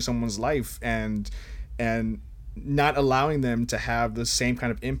changing someone's life and not allowing them to have the same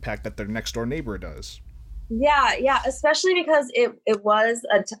kind of impact that their next door neighbor does. Yeah, especially because it was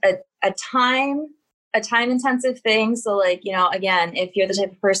a time intensive thing. So like, you know, again, if you're the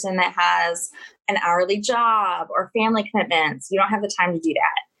type of person that has an hourly job or family commitments, you don't have the time to do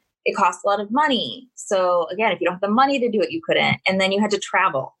that. It costs a lot of money. So again, if you don't have the money to do it, you couldn't. And then you had to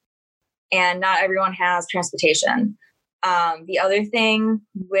travel. And not everyone has transportation. The other thing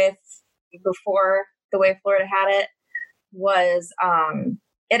before the way Florida had it was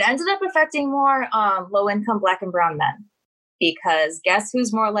it ended up affecting more low-income Black and brown men. Because guess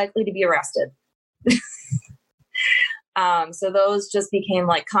who's more likely to be arrested? So those just became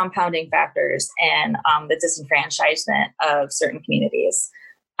like compounding factors in the disenfranchisement of certain communities.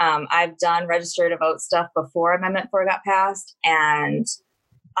 I've done register to vote stuff before Amendment 4 got passed, and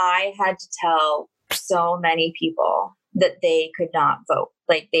I had to tell so many people that they could not vote.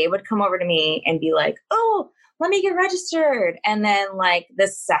 Like, they would come over to me and be like, oh, let me get registered. And then like the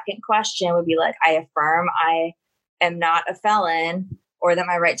second question would be like, I affirm I am not a felon, or that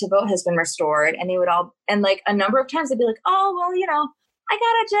my right to vote has been restored. And they would and like a number of times they'd be like, oh, well, you know, I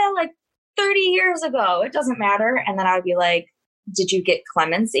got out of jail like 30 years ago. It doesn't matter. And then I would be like, did you get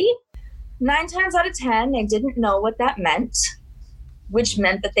clemency? 9 times out of 10, they didn't know what that meant, which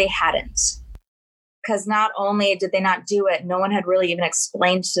meant that they hadn't. Because not only did they not do it, no one had really even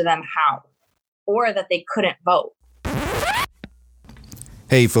explained to them how, or that they couldn't vote.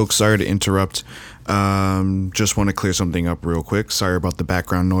 Hey folks, sorry to interrupt. Just want to clear something up real quick. Sorry about the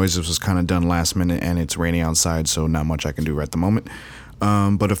background noise. This was kind of done last minute and it's raining outside, so not much I can do right at the moment.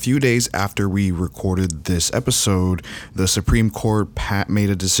 But a few days after we recorded this episode, the Supreme Court made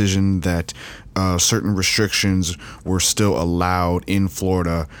a decision that certain restrictions were still allowed in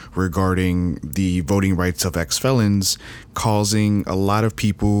Florida regarding the voting rights of ex-felons, causing a lot of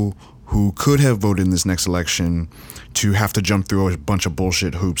people who could have voted in this next election to have to jump through a bunch of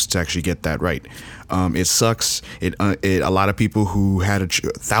bullshit hoops to actually get that right. It sucks. A lot of people who had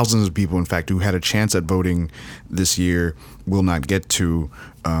thousands of people, in fact, who had a chance at voting this year will not get to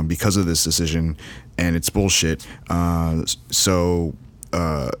because of this decision, and it's bullshit. We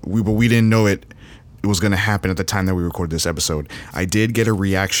didn't know it was going to happen at the time that we recorded this episode. I did get a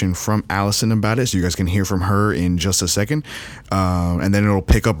reaction from Allison about it, so you guys can hear from her in just a second, and then it'll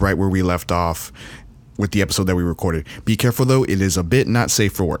pick up right where we left off with the episode that we recorded. Be careful though, it is a bit not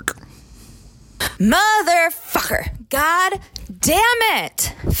safe for work. Motherfucker. God damn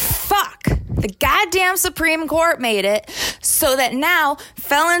it. Fuck. The goddamn Supreme Court made it so that now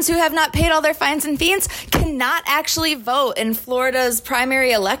felons who have not paid all their fines and fees cannot actually vote in Florida's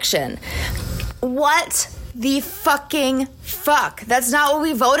primary election. What the fucking fuck? That's not what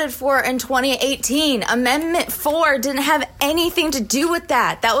we voted for in 2018. Amendment 4 didn't have anything to do with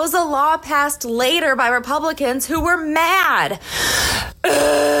that. That was a law passed later by Republicans who were mad.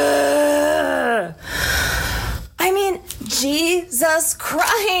 I mean, Jesus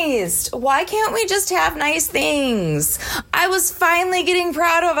Christ. Why can't we just have nice things? I was finally getting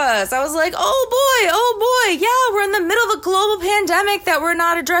proud of us. I was like, oh boy, yeah, we're in the middle of a global pandemic that we're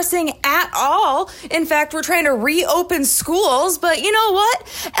not addressing at all. In fact, we're trying to reopen schools, but you know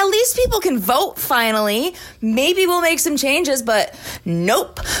what? At least people can vote finally. Maybe we'll make some changes, but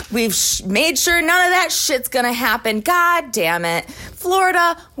nope. We've made sure none of that shit's gonna happen. God damn it.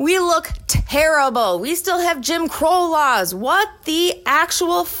 Florida, we look terrible. We still have Jim Crow laws. What the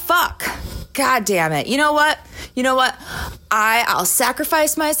actual fuck? God damn it. You know what? I'll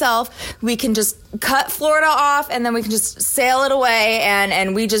sacrifice myself. We can just cut Florida off and then we can just sail it away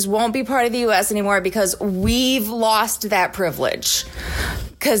and we just won't be part of the U.S. anymore because we've lost that privilege.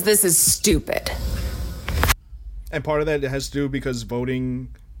 Because this is stupid. And part of that has to do because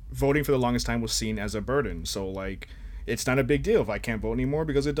voting for the longest time was seen as a burden. So, like, it's not a big deal if I can't vote anymore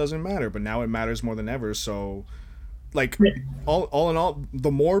because it doesn't matter. But now it matters more than ever. So, like, all in all,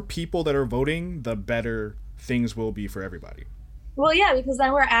 the more people that are voting, the better things will be for everybody. Well, yeah, because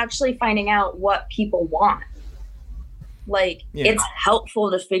then we're actually finding out what people want. Like, It's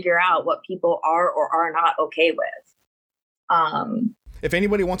helpful to figure out what people are or are not okay with. If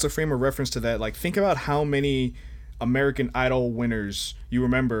anybody wants a frame of reference to that, like, think about how many American Idol winners you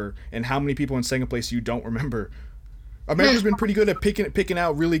remember and how many people in second place you don't remember. America's been pretty good at picking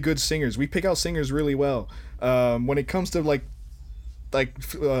out really good singers. We pick out singers really well. When it comes to like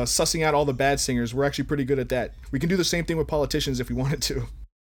sussing out all the bad singers, we're actually pretty good at that. We can do the same thing with politicians if we wanted to.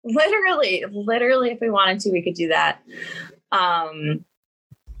 Literally, if we wanted to, we could do that.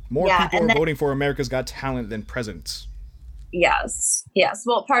 More people are voting for America's Got Talent than presidents. Yes.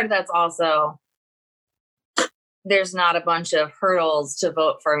 Well, part of that's also there's not a bunch of hurdles to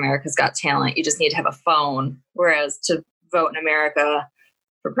vote for America's Got Talent. You just need to have a phone. Whereas to vote in America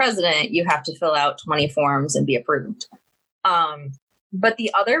for president, you have to fill out 20 forms and be approved. But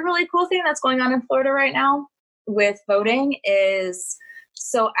the other really cool thing that's going on in Florida right now with voting is,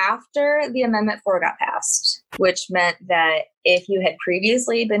 so after the Amendment 4 got passed, which meant that if you had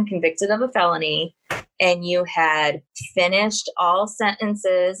previously been convicted of a felony and you had finished all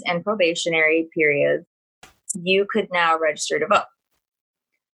sentences and probationary periods, you could now register to vote.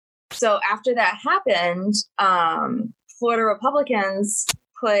 So after that happened, Florida Republicans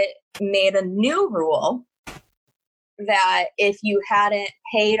made a new rule that if you hadn't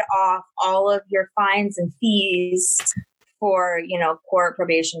paid off all of your fines and fees for, court,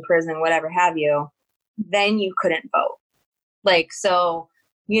 probation, prison, whatever have you, then you couldn't vote. Like, so,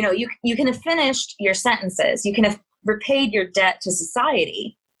 you can have finished your sentences, you can have repaid your debt to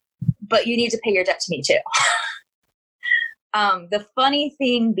society, but you need to pay your debt to me too. The funny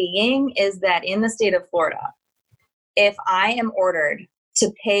thing being is that in the state of Florida, if I am ordered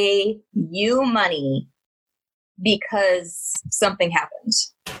to pay you money because something happened,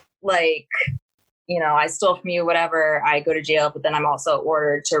 like, I stole from you, whatever, I go to jail, but then I'm also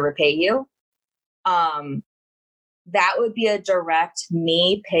ordered to repay you, that would be a direct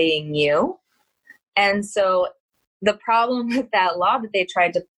me paying you. And so the problem with that law that they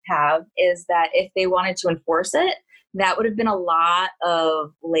tried to have is that if they wanted to enforce it, that would have been a lot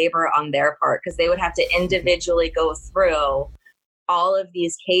of labor on their part because they would have to individually go through all of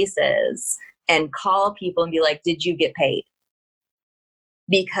these cases and call people and be like, did you get paid?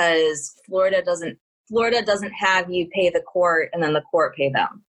 Because Florida Florida doesn't have you pay the court and then the court pay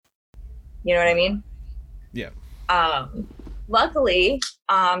them. You know what I mean? Yeah. Luckily,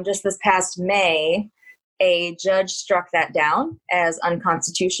 just this past May, a judge struck that down as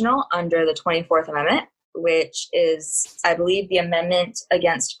unconstitutional under the 24th Amendment, which is, I believe, the amendment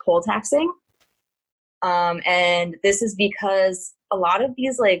against poll taxing. And this is because a lot of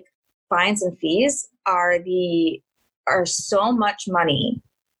these like fines and fees are so much money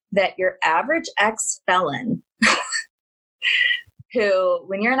that your average ex-felon who,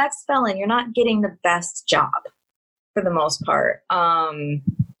 when you're an ex-felon, you're not getting the best job for the most part.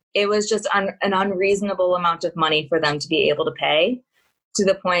 It was just an unreasonable amount of money for them to be able to pay, to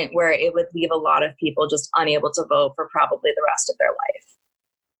the point where it would leave a lot of people just unable to vote for probably the rest of their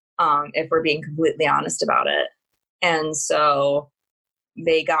life, if we're being completely honest about it. And so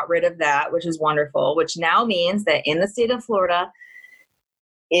they got rid of that, which is wonderful, which now means that in the state of Florida,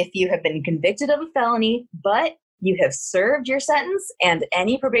 if you have been convicted of a felony, but you have served your sentence and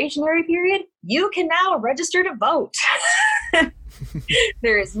any probationary period, you can now register to vote.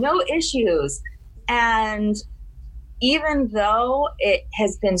 There is no issues. And even though it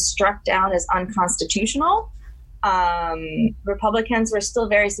has been struck down as unconstitutional, Republicans were still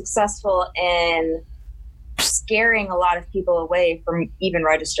very successful in scaring a lot of people away from even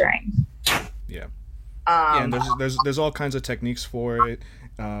registering. Yeah. And there's all kinds of techniques for it.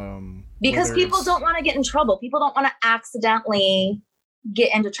 Because people don't want to get in trouble. People don't want to accidentally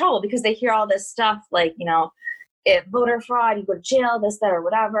get into trouble because they hear all this stuff like, if voter fraud, you go to jail, this, that, or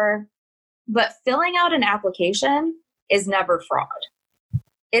whatever. But filling out an application is never fraud.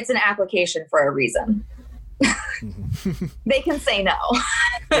 It's an application for a reason. They can say no.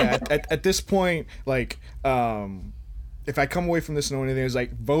 Yeah, at this point, like, if I come away from this knowing anything, it's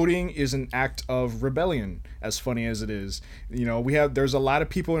like voting is an act of rebellion, as funny as it is. There's a lot of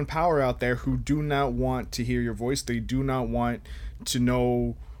people in power out there who do not want to hear your voice. They do not want to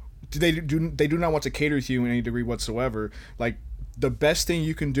know, they do not want to cater to you in any degree whatsoever. Like, the best thing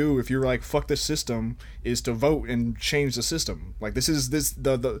you can do if you're like, fuck the system, is to vote and change the system. Like,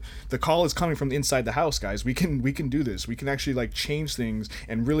 the call is coming from inside the house, guys. We can do this. We can actually like change things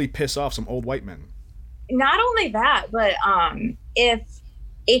and really piss off some old white men. Not only that, but if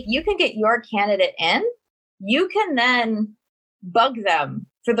you can get your candidate in, you can then bug them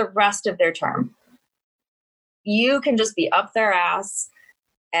for the rest of their term. You can just be up their ass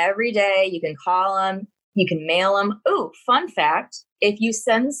every day. You can call them. You can mail them. Ooh, fun fact. If you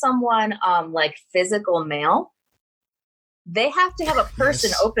send someone like physical mail, they have to have a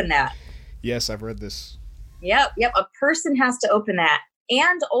person open that. Yes, I've read this. Yep. A person has to open that.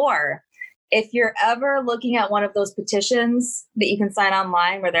 And or if you're ever looking at one of those petitions that you can sign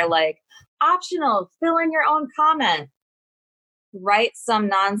online where they're like, optional, fill in your own comment, write some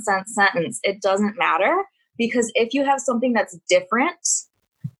nonsense sentence. It doesn't matter, because if you have something that's different,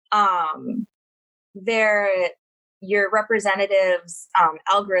 your representative's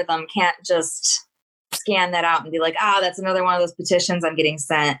algorithm can't just scan that out and be like, that's another one of those petitions I'm getting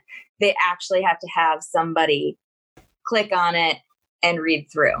sent. They actually have to have somebody click on it and read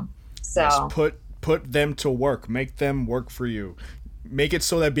through. So yes, put them to work. Make them work for you. Make it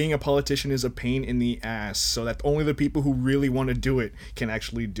so that being a politician is a pain in the ass, so that only the people who really want to do it can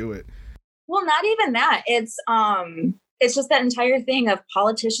actually do it. Well, not even that. It's just that entire thing of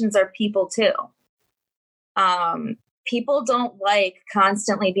politicians are people too. People don't like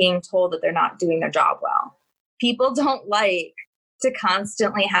constantly being told that they're not doing their job well. People don't like to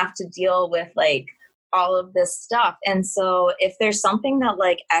constantly have to deal with like all of this stuff. And so if there's something that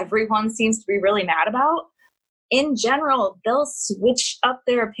like everyone seems to be really mad about, in general, they'll switch up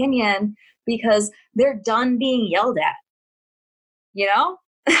their opinion because they're done being yelled at.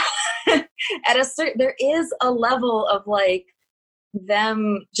 There is a level of like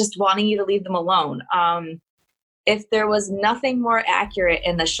them just wanting you to leave them alone. If there was nothing more accurate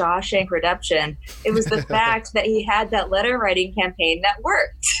in the Shawshank Redemption, it was the fact that he had that letter writing campaign that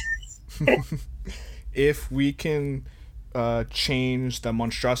worked. If we can change the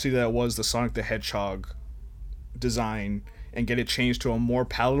monstrosity that was the Sonic the Hedgehog design and get it changed to a more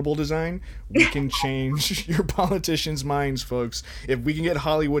palatable design, we can change your politicians' minds, folks. If we can get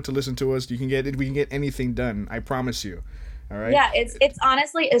Hollywood to listen to us, we can get anything done. I promise you. All right. Yeah, it's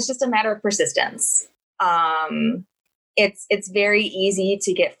honestly, it's just a matter of persistence. It's very easy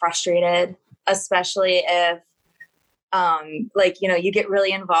to get frustrated, especially if you get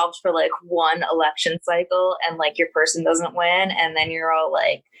really involved for like one election cycle and like your person doesn't win, and then you're all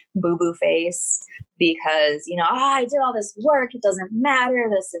like boo-boo face because I did all this work, it doesn't matter,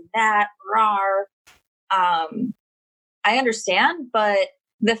 this and that, rawr. I understand, but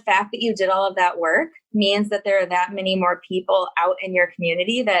the fact that you did all of that work means that there are that many more people out in your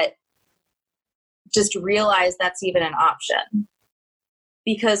community that just realize that's even an option.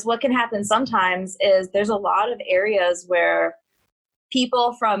 Because what can happen sometimes is there's a lot of areas where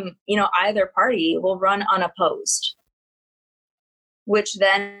people from, either party will run unopposed, which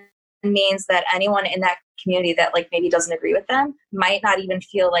then means that anyone in that community that like maybe doesn't agree with them might not even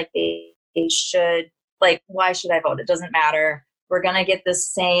feel like they should, like, why should I vote? It doesn't matter. We're going to get the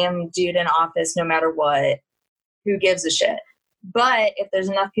same dude in office no matter what. Who gives a shit? But if there's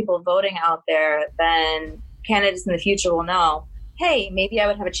enough people voting out there, then candidates in the future will know, hey, maybe I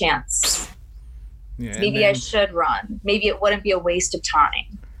would have a chance. Yeah, maybe I should run. Maybe it wouldn't be a waste of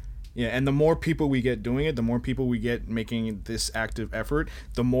time. Yeah, and the more people we get doing it, the more people we get making this active effort,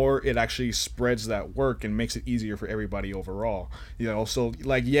 the more it actually spreads that work and makes it easier for everybody overall. So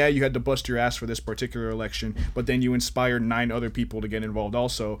like, yeah, you had to bust your ass for this particular election, but then you inspired 9 other people to get involved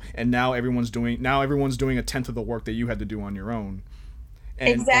also, and now everyone's doing a tenth of the work that you had to do on your own.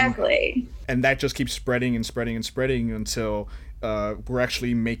 Exactly. And that just keeps spreading and spreading and spreading until we're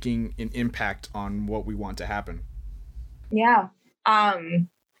actually making an impact on what we want to happen. Yeah.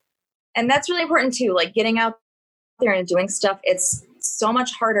 And that's really important too, like getting out there and doing stuff. It's so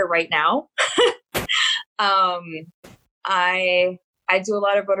much harder right now. I do a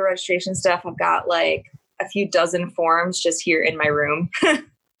lot of voter registration stuff. I've got like a few dozen forms just here in my room.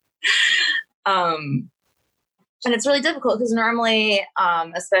 And it's really difficult because normally,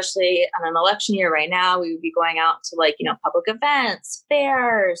 especially on an election year right now, we would be going out to like, public events,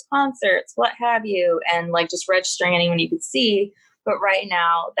 fairs, concerts, what have you, and like just registering anyone you could see. But right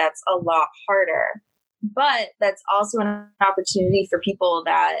now, that's a lot harder. But that's also an opportunity for people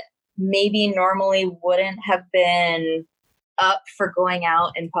that maybe normally wouldn't have been up for going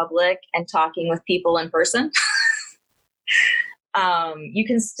out in public and talking with people in person. You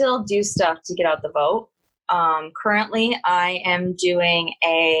can still do stuff to get out the vote. Currently, I am doing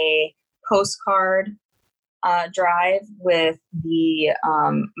a postcard drive with the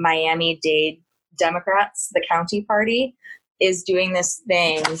Miami-Dade Democrats, the county party, is doing this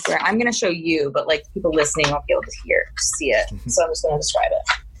thing where I'm going to show you, but like people listening won't be able to see it. So I'm just going to describe it.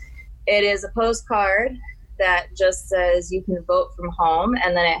 It is a postcard that just says you can vote from home,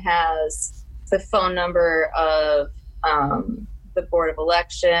 and then it has the phone number of the Board of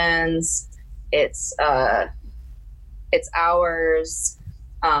Elections. It's ours,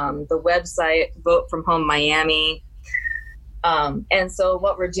 the website, Vote From Home Miami. And so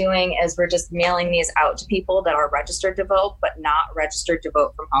what we're doing is we're just mailing these out to people that are registered to vote, but not registered to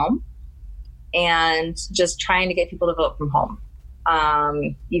vote from home, and just trying to get people to vote from home.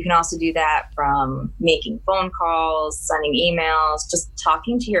 You can also do that from making phone calls, sending emails, just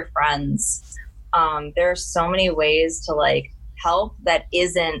talking to your friends. There are so many ways to like help that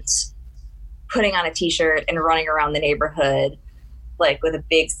isn't putting on a t-shirt and running around the neighborhood like with a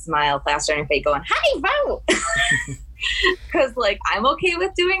big smile plastered on your face going, "Hi, vote!" Because like I'm okay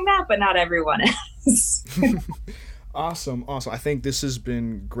with doing that, but not everyone is. Awesome. I think this has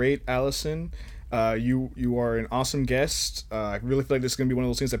been great, Allison. You are an awesome guest. I really feel like this is going to be one of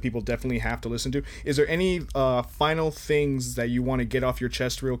those things that people definitely have to listen to. Is there any final things that you want to get off your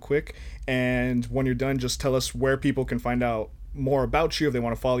chest real quick? And when you're done, just tell us where people can find out more about you, if they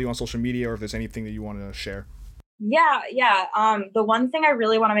want to follow you on social media, or if there's anything that you want to share. Yeah. The one thing I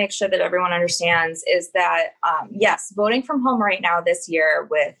really want to make sure that everyone understands is that, yes, voting from home right now this year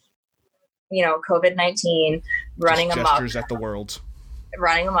with, COVID-19 running just amok. Gestures at the world.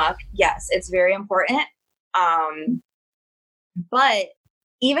 Running amok. Yes, it's very important. But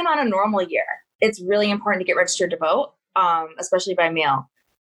even on a normal year, it's really important to get registered to vote, especially by mail.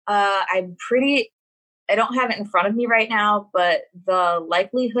 I don't have it in front of me right now, but the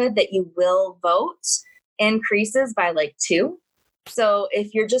likelihood that you will vote increases by like 2. So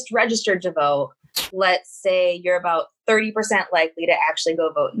if you're just registered to vote, let's say you're about 30% likely to actually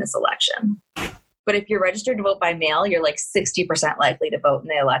go vote in this election. But if you're registered to vote by mail, you're like 60% likely to vote in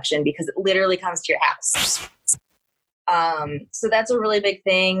the election because it literally comes to your house. So that's a really big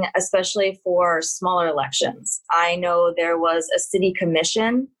thing, especially for smaller elections. I know there was a city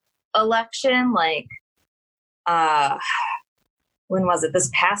commission election, like, when was it? This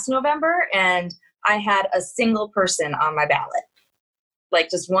past November, and I had a single person on my ballot, like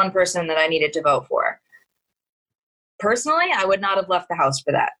just one person that I needed to vote for. Personally, I would not have left the house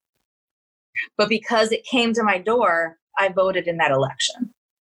for that. But because it came to my door, I voted in that election.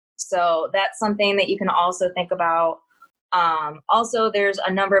 So that's something that you can also think about. Also, there's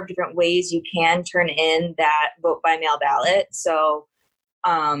a number of different ways you can turn in that vote by mail ballot. So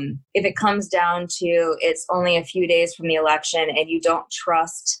If it comes down to it's only a few days from the election and you don't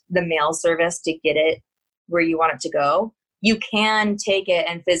trust the mail service to get it where you want it to go, you can take it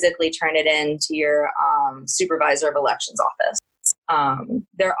and physically turn it in to your supervisor of elections office.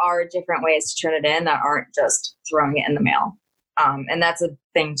 There are different ways to turn it in that aren't just throwing it in the mail. And that's a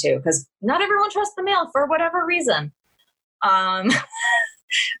thing too, because not everyone trusts the mail for whatever reason.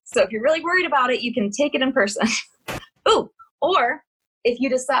 So if you're really worried about it, you can take it in person. Ooh, or if you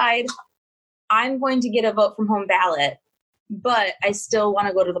decide I'm going to get a vote from home ballot, but I still want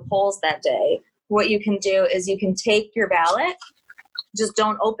to go to the polls that day, what you can do is you can take your ballot, just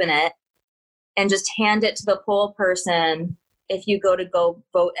don't open it, and just hand it to the poll person. If you go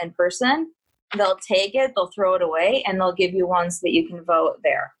vote in person, they'll take it, they'll throw it away, and they'll give you one so that you can vote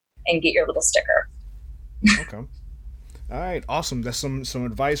there and get your little sticker. Okay. All right, awesome. That's some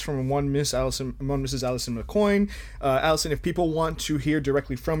advice from one Mrs. Allison McCoyne. Allison, if people want to hear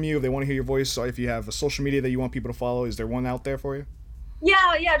directly from you, if they want to hear your voice, or if you have a social media that you want people to follow, is there one out there for you?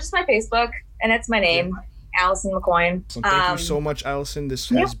 Yeah, just my Facebook, and it's my name, Allison McCoyne. So thank you so much, Allison. This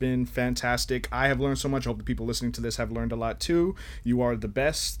has been fantastic. I have learned so much. I hope the people listening to this have learned a lot too. You are the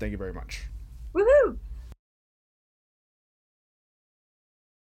best. Thank you very much. Woohoo!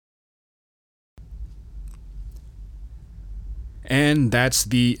 And that's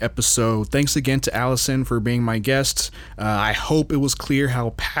the episode. Thanks again to Allison for being my guest. I hope it was clear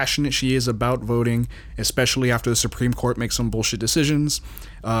how passionate she is about voting, especially after the Supreme Court makes some bullshit decisions.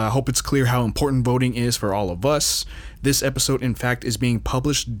 I hope it's clear how important voting is for all of us. This episode, in fact, is being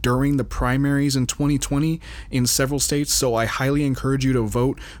published during the primaries in 2020 in several states, so I highly encourage you to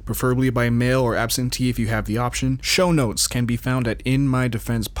vote, preferably by mail or absentee if you have the option. Show notes can be found at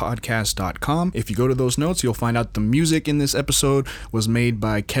inmydefensepodcast.com. If you go to those notes, you'll find out the music in this episode was made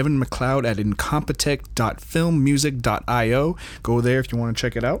by Kevin MacLeod at incompetech.filmmusic.io. Go there if you want to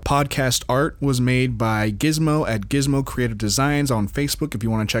check it out. Podcast art was made by Gizmo at Gizmo Creative Designs on Facebook if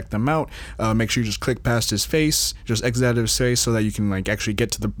you want to check them out. Make sure you just click past his face, just exit out of his face so that you can actually get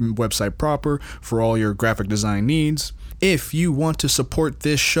to the website proper for all your graphic design needs. If you want to support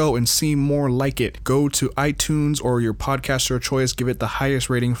this show and see more like it, go to iTunes or your podcaster of choice, give it the highest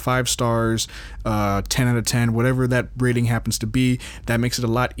rating, 5 stars, 10 out of 10, whatever that rating happens to be. That makes it a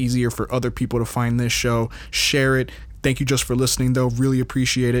lot easier for other people to find this show. Share it. Thank you just for listening, though. Really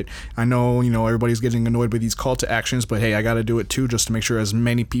appreciate it. I know, everybody's getting annoyed with these call to actions, but hey, I got to do it too just to make sure as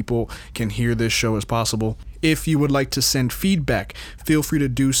many people can hear this show as possible. If you would like to send feedback, feel free to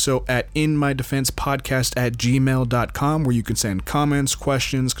do so at inmydefensepodcast@gmail.com, where you can send comments,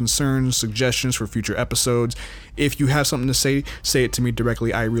 questions, concerns, suggestions for future episode. If you have something to say it to me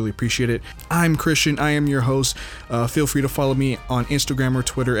directly. I really appreciate it. I'm Christian. I am your host. Feel free to follow me on Instagram or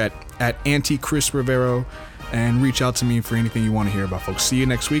Twitter at @AntiChrisRivero. And reach out to me for anything you want to hear about, folks. See you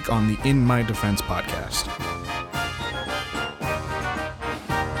next week on the In My Defense podcast.